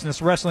seriousness,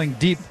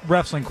 deep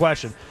wrestling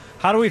question,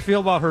 how do we feel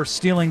about her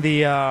stealing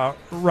the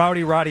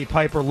Roddy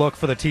Piper look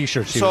for the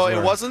T-shirt she was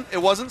wearing? It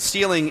wasn't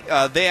stealing.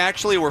 They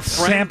actually were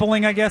friends.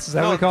 Sampling, I guess. Is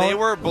that what we call it? They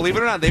were, believe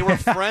it or not, they were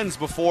friends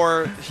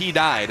before he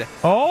died.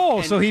 Oh,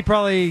 And so he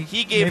probably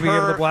gave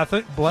her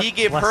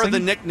the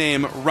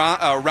nickname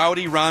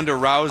Rowdy Ronda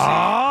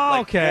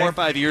Rousey 4 or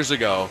 5 years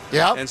ago.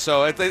 Yeah. And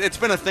so it's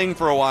been a thing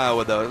for a while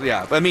with those.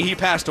 Yeah. I mean, he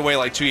passed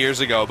away 2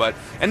 years ago,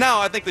 and now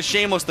I think the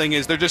shameless thing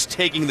is they're just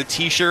taking the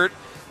T-shirt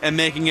and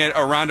making it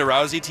a Ronda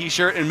Rousey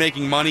T-shirt and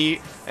making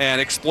money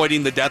and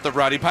exploiting the death of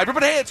Roddy Piper.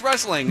 But hey, it's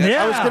wrestling.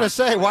 I was going to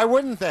say, why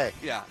wouldn't they?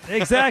 Yeah.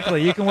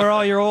 Exactly. You can wear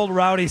all your old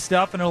Rowdy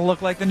stuff and it'll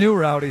look like the new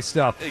Rowdy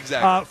stuff.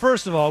 Exactly.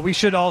 First of all, we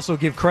should also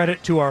give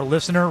credit to our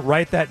listener,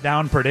 Write That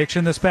Down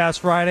prediction this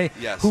past Friday,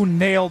 who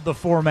nailed the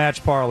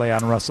 4-match parlay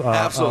on Russell.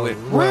 Absolutely.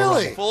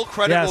 Really? Full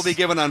credit will be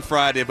given on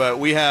Friday, but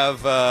we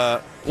have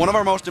one of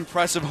our most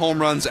impressive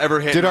home runs ever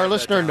hit. Did our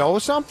listener know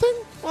something?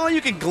 Well,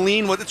 you can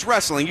glean what it's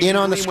wrestling. You In can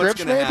on the glean what's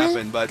script, gonna maybe?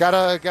 happen, but Got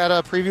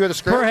a preview of the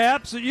script?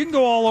 Perhaps. You can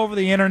go all over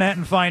the internet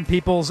and find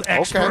people's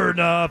expert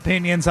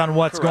opinions on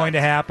what's going to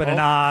happen and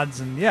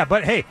odds.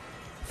 But hey,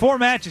 4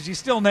 matches, you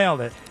still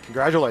nailed it.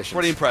 Congratulations.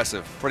 Pretty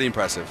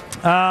impressive.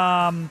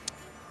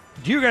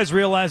 Do you guys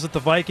realize that the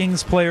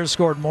Vikings players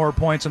scored more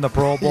points in the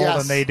Pro Bowl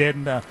than they did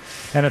in the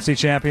NFC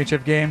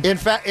Championship game? In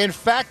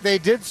fact, they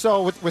did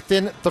so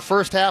within the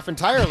first half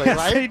entirely, Yes,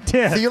 right? they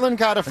did. Thielen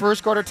got a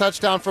first-quarter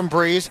touchdown from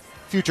Breeze,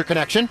 future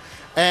connection,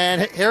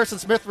 and Harrison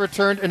Smith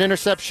returned an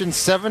interception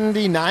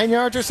 79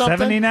 yards or something.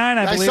 79,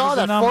 I believe, saw is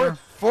the that. number.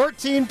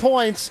 14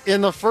 points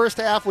in the first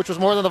half, which was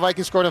more than the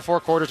Vikings scored in 4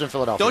 quarters in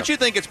Philadelphia. Don't you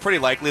think it's pretty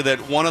likely that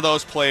one of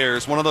those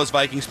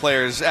Vikings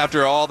players,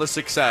 after all the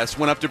success,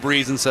 went up to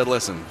Breeze and said,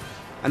 listen,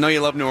 I know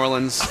you love New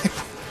Orleans.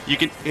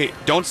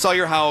 Don't sell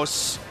your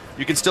house.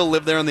 You can still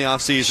live there in the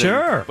offseason.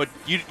 Sure. But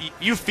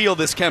you feel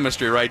this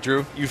chemistry, right,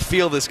 Drew? You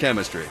feel this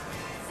chemistry.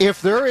 If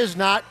there is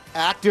not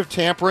active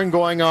tampering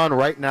going on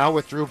right now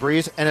with Drew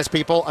Brees and his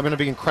people, I'm going to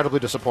be incredibly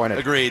disappointed.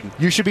 Agreed.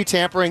 You should be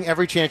tampering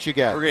every chance you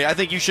get. Agreed. I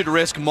think you should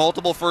risk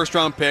multiple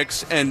first-round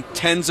picks and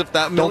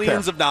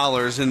millions of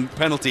dollars in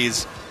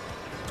penalties.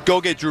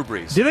 Go get Drew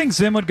Brees. Do you think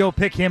Zim would go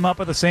pick him up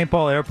at the St.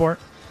 Paul airport?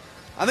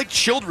 I think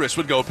Childress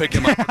would go pick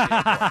him up at the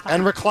airport.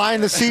 And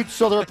recline the seats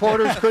so the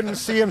reporters couldn't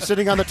see him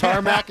sitting on the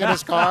tarmac in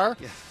his car.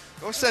 Yeah.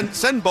 Go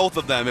send both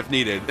of them if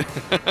needed.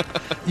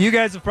 You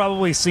guys have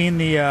probably seen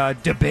the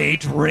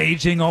debate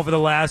raging over the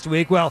last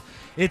week. Well,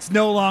 it's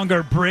no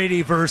longer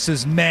Brady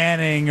versus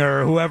Manning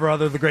or whoever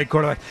other the great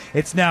quarterback.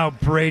 It's now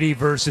Brady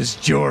versus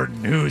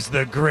Jordan, who's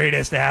the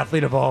greatest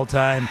athlete of all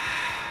time.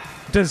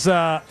 Does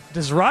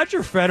Roger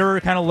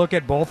Federer kind of look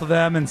at both of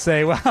them and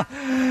say, well,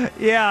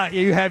 yeah,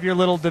 you have your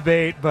little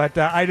debate, but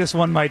I just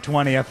won my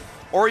 20th.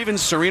 Or even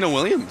Serena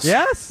Williams.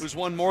 Yes. Who's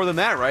won more than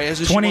that, right?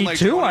 Hasn't 22,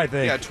 she won I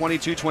think. Yeah,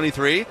 22,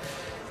 23.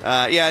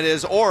 Yeah, it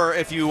is. Or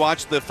if you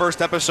watched the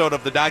first episode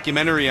of the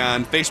documentary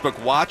on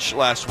Facebook Watch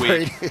last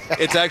week,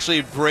 it's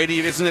actually Brady.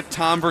 Isn't it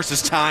Tom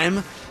versus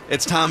Time?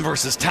 It's Tom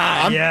versus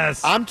Time.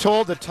 Yes. I'm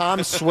told that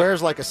Tom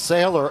swears like a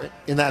sailor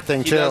in that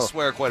thing, too. He does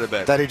swear quite a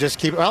bit. That he just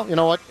keeps... Well, you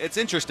know what? It's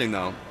interesting,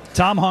 though.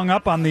 Tom hung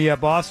up on the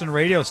Boston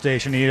radio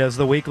station he does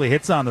the weekly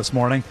hits on this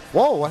morning.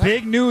 Whoa, what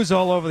Big news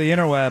all over the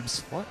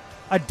interwebs. What?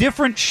 A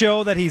different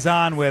show that he's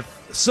on with.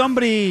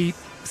 Somebody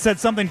said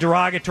something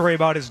derogatory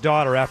about his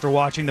daughter after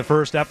watching the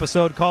first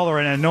episode. Call her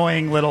an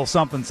annoying little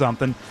something.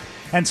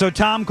 And so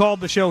Tom called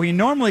the show he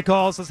normally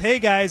calls, says, hey,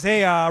 guys,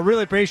 I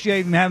really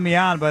appreciate you having me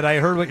on, but I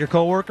heard what your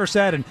coworker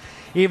said, and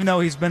even though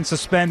he's been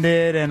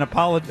suspended and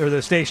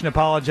the station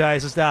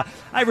apologizes, I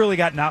really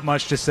got not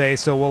much to say,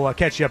 so we'll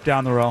catch you up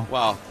down the road.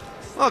 Wow.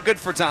 Well, good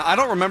for Tom. I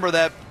don't remember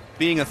that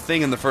being a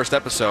thing in the first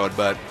episode,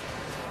 but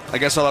I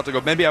guess I'll have to go.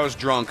 Maybe I was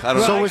drunk. I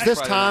don't know. So was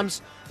this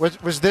Tom's...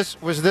 Was this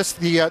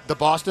the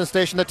Boston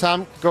station that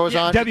Tom goes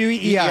on?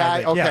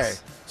 WEEI. Okay.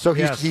 Yes. So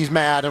he's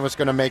mad and was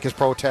going to make his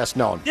protest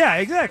known. Yeah,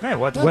 exactly.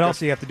 What else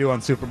do you have to do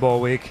on Super Bowl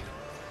week?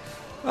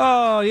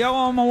 Oh, yeah,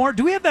 one more.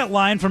 Do we have that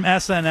line from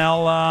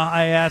SNL?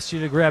 I asked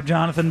you to grab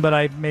Jonathan, but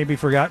I maybe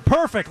forgot.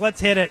 Perfect.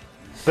 Let's hit it.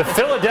 The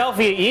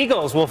Philadelphia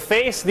Eagles will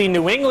face the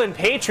New England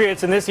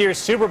Patriots in this year's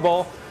Super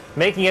Bowl,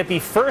 making it the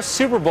first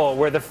Super Bowl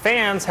where the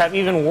fans have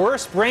even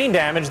worse brain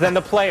damage than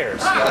the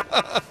players.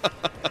 I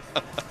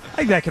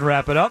think that can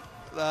wrap it up.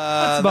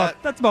 That's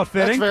about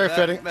fitting. That's very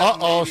fitting.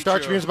 Star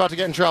Tribune's about to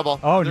get in trouble.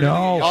 Oh,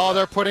 no. Oh,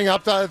 they're putting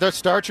up their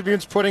Star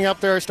Tribune's putting up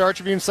their Star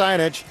Tribune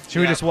signage.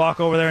 Should we just walk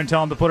over there and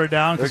tell them to put her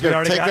down? They're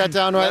going to take that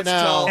down right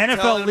now.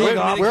 NFL League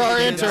off. We're our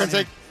interns.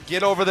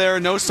 Get over there.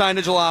 No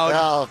signage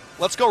allowed.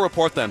 Let's go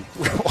report them.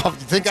 You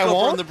think I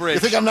won't? The bridge. You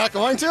think I'm not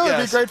going to? Yes.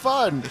 It'd be great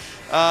fun.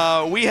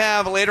 We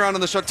have later on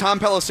in the show, Tom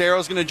Pelissero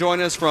is going to join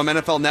us from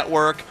NFL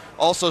Network.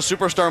 Also,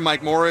 superstar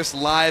Mike Morris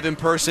live in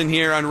person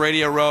here on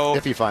Radio Row.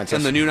 If he finds us.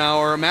 In the noon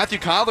hour. Matthew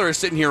Coller is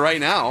sitting here right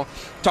now.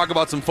 Talk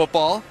about some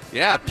football.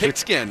 Yeah,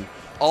 pigskin.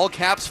 All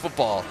caps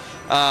football.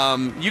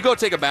 You go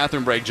take a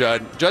bathroom break,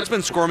 Judd. Judd's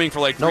been squirming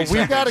for like 3 seconds. We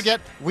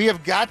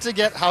have got to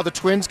get how the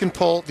Twins can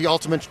pull the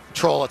ultimate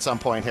troll at some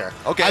point here.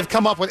 Okay. I've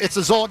come up with it's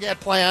a Zolgad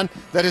plan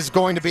that is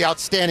going to be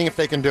outstanding if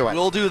they can do it.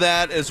 We'll do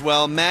that as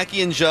well.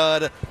 Mackie and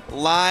Judd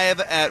live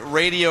at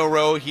Radio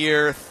Row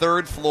here,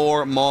 3rd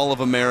floor, Mall of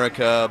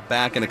America.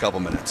 Back in a couple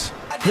minutes.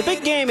 The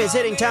big game is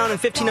hitting town, and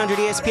 1500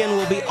 ESPN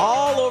will be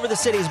all over the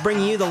cities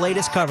bringing you the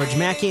latest coverage.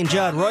 Mackie and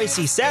Judd,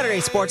 Royce,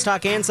 Saturday Sports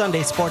Talk and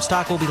Sunday Sports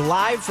Talk will be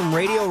live from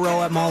Radio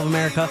Row at Mall of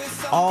America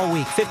all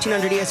week.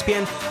 1500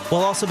 ESPN will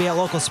also be at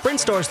local Sprint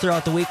stores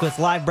throughout the week with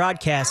live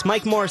broadcasts,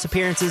 Mike Morris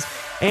appearances,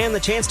 and the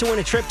chance to win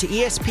a trip to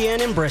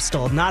ESPN in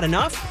Bristol. Not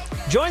enough?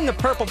 Join the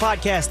Purple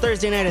Podcast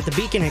Thursday night at the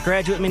Beacon at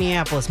Graduate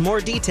Minneapolis. More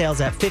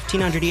details at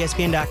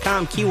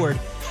 1500ESPN.com, keyword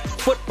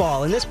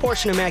football. In this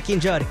portion of Mackie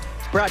and Judd,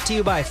 brought to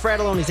you by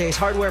Frattallone's Ace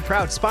Hardware,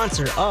 proud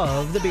sponsor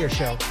of The Beer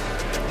Show.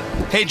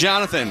 Hey,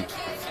 Jonathan,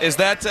 is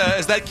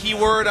that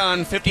keyword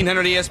on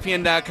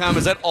 1500ESPN.com,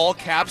 is that all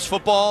caps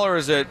football or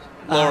is it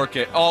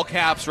lowercase? All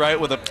caps, right,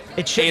 with a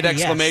 8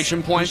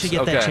 exclamation points? We should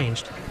get that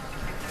changed.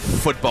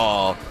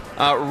 Football.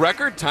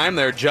 Record time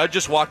there. Judd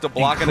just walked a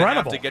block and a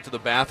half to get to the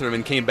bathroom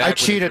and came back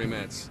within 3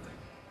 minutes.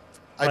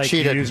 I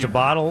cheated. You used a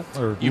bottle?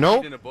 Or you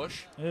peed in a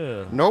bush?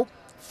 Yeah. Nope.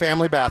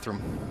 Family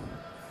bathroom.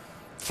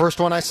 First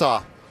one I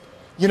saw.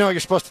 You know, you're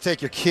supposed to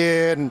take your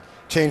kid and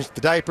change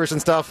the diapers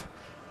and stuff.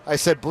 I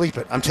said, bleep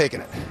it. I'm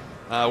taking it.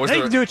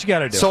 You do what you got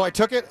to do. So I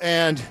took it,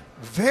 and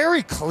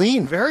very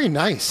clean, very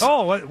nice.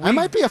 I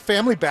might be a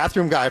family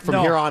bathroom guy from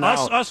here on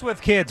out. Us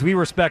with kids, we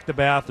respect the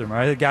bathroom,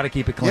 right? Got to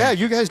keep it clean. Yeah,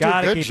 you guys do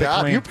a good keep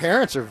job. You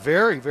parents are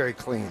very, very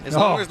clean. As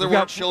long as there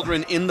weren't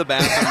children in the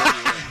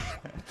bathroom.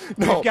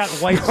 No. We've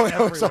got wipes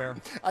everywhere.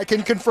 I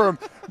can confirm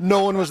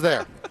no one was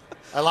there.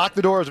 I locked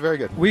the door. It was very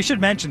good. We should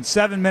mention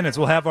 7 minutes.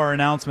 We'll have our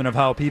announcement of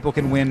how people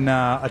can win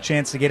a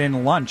chance to get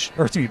in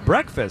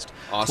breakfast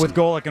with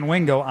Golic and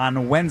Wingo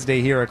on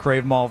Wednesday here at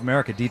Crave Mall of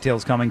America.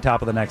 Details coming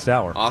top of the next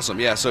hour. Awesome.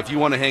 Yeah. So if you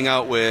want to hang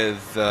out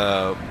with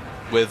the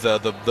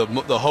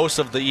host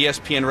of the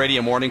ESPN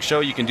Radio Morning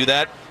Show, you can do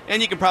that.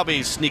 And you can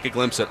probably sneak a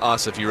glimpse at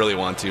us if you really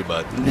want to,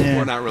 but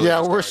we're not really.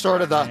 Yeah, we're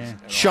sort of the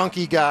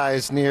chunky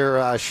guys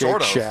near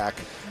Shake Shack.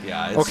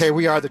 Yeah. Okay,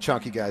 we are the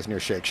chunky guys near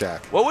Shake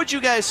Shack. What would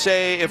you guys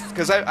say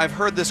because I've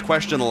heard this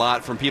question a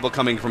lot from people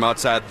coming from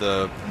outside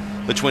the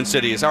Twin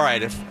Cities. All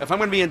right, if I'm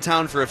going to be in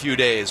town for a few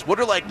days, what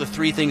are like the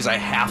 3 things I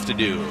have to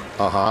do?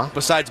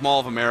 Besides Mall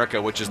of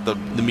America, which is the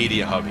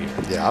media hub here.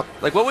 Yeah.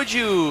 Like, what would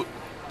you?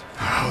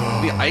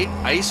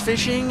 Ice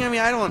fishing? I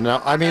mean, I don't.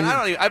 No, I mean,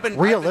 I've been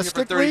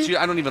realistically, I've been here for 32.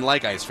 I don't even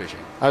like ice fishing.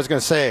 I was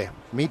going to say,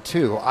 me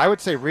too. I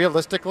would say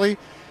realistically,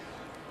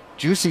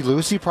 Juicy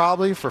Lucy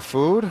probably for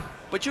food.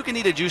 But you can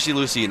eat a Juicy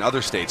Lucy in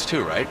other states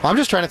too, right? I'm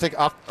just trying to think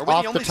off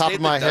the top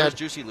of my head. Does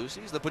Juicy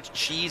Lucy's that puts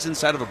cheese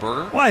inside of a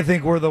burger? Well, I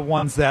think we're the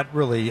ones that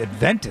really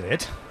invented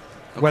it.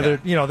 Whether,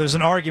 there's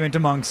an argument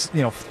amongst,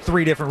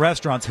 3 different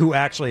restaurants who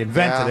actually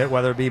invented it,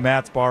 whether it be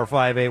Matt's Bar,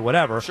 5-8,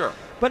 whatever. Sure.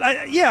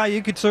 But,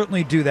 you could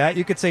certainly do that.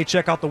 You could say,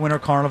 check out the Winter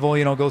Carnival,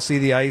 go see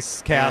the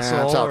Ice Castle.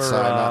 Yeah, it's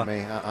outside, not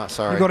me.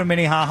 Sorry. You go to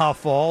Minnehaha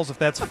Falls if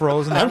that's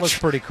frozen. That looks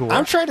pretty cool.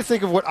 I'm trying to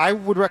think of what I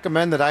would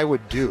recommend that I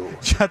would do.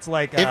 That's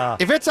like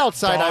if it's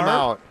outside, bar, I'm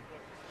out.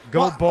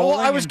 Go bowling. Well,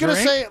 I was going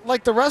to say,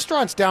 like the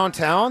restaurants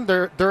downtown,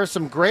 there are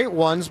some great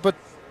ones, but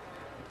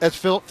as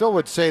Phil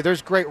would say,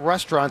 there's great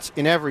restaurants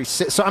in every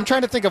city. So I'm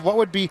trying to think of what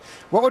would be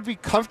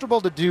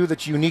comfortable to do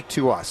that's unique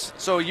to us.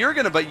 So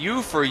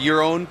you for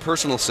your own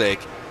personal sake,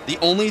 the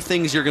only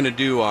things you're going to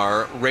do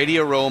are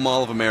Radio Row,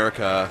 Mall of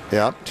America,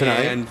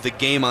 tonight, and the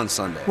game on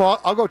Sunday.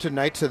 Well, I'll go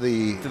tonight to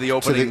the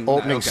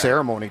opening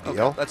ceremony deal.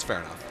 Okay, that's fair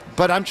enough.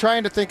 But I'm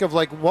trying to think of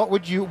what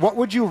would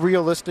you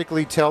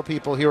realistically tell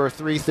people? Here are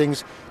 3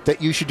 things that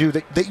you should do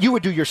that you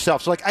would do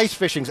yourself. So like ice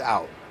fishing's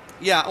out.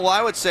 Yeah, well,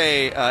 I would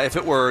say if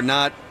it were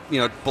not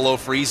below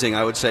freezing,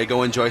 I would say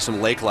go enjoy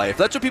some lake life.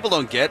 That's what people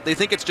don't get. They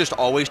think it's just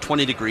always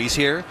 20 degrees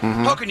here.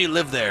 Mm-hmm. How can you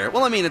live there?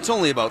 Well, I mean, it's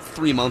only about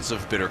 3 months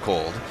of bitter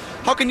cold.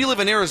 How can you live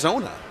in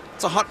Arizona?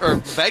 Or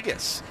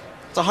Vegas?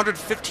 It's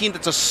 115.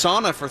 It's a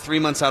sauna for 3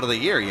 months out of the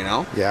year.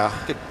 Yeah.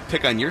 You could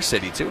pick on your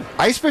city too.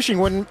 Ice fishing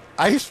wouldn't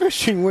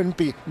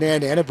be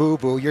nana boo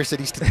boo. Your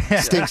city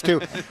stinks too.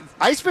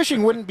 Ice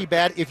fishing wouldn't be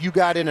bad if you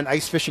got in an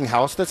ice fishing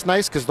house. That's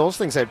nice because those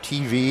things have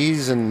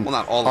TVs and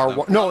not all of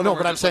them. No,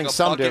 but I'm saying like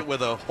some do.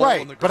 With a hole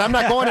in the but I'm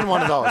not going in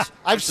one of those.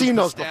 I've seen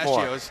those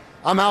before.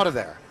 I'm out of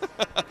there.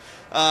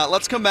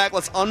 Let's come back.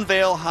 Let's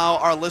unveil how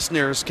our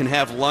listeners can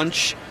have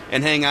lunch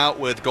and hang out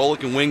with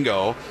Golic and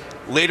Wingo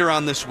later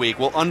on this week.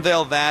 We'll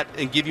unveil that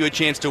and give you a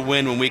chance to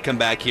win when we come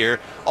back here.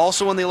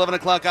 Also in the 11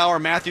 o'clock hour,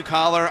 Matthew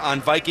Collar on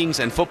Vikings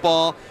and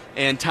football,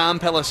 and Tom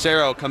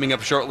Pelissero coming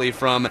up shortly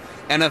from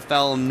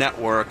NFL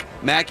Network.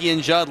 Mackie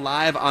and Judd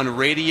live on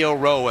Radio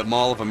Row at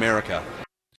Mall of America.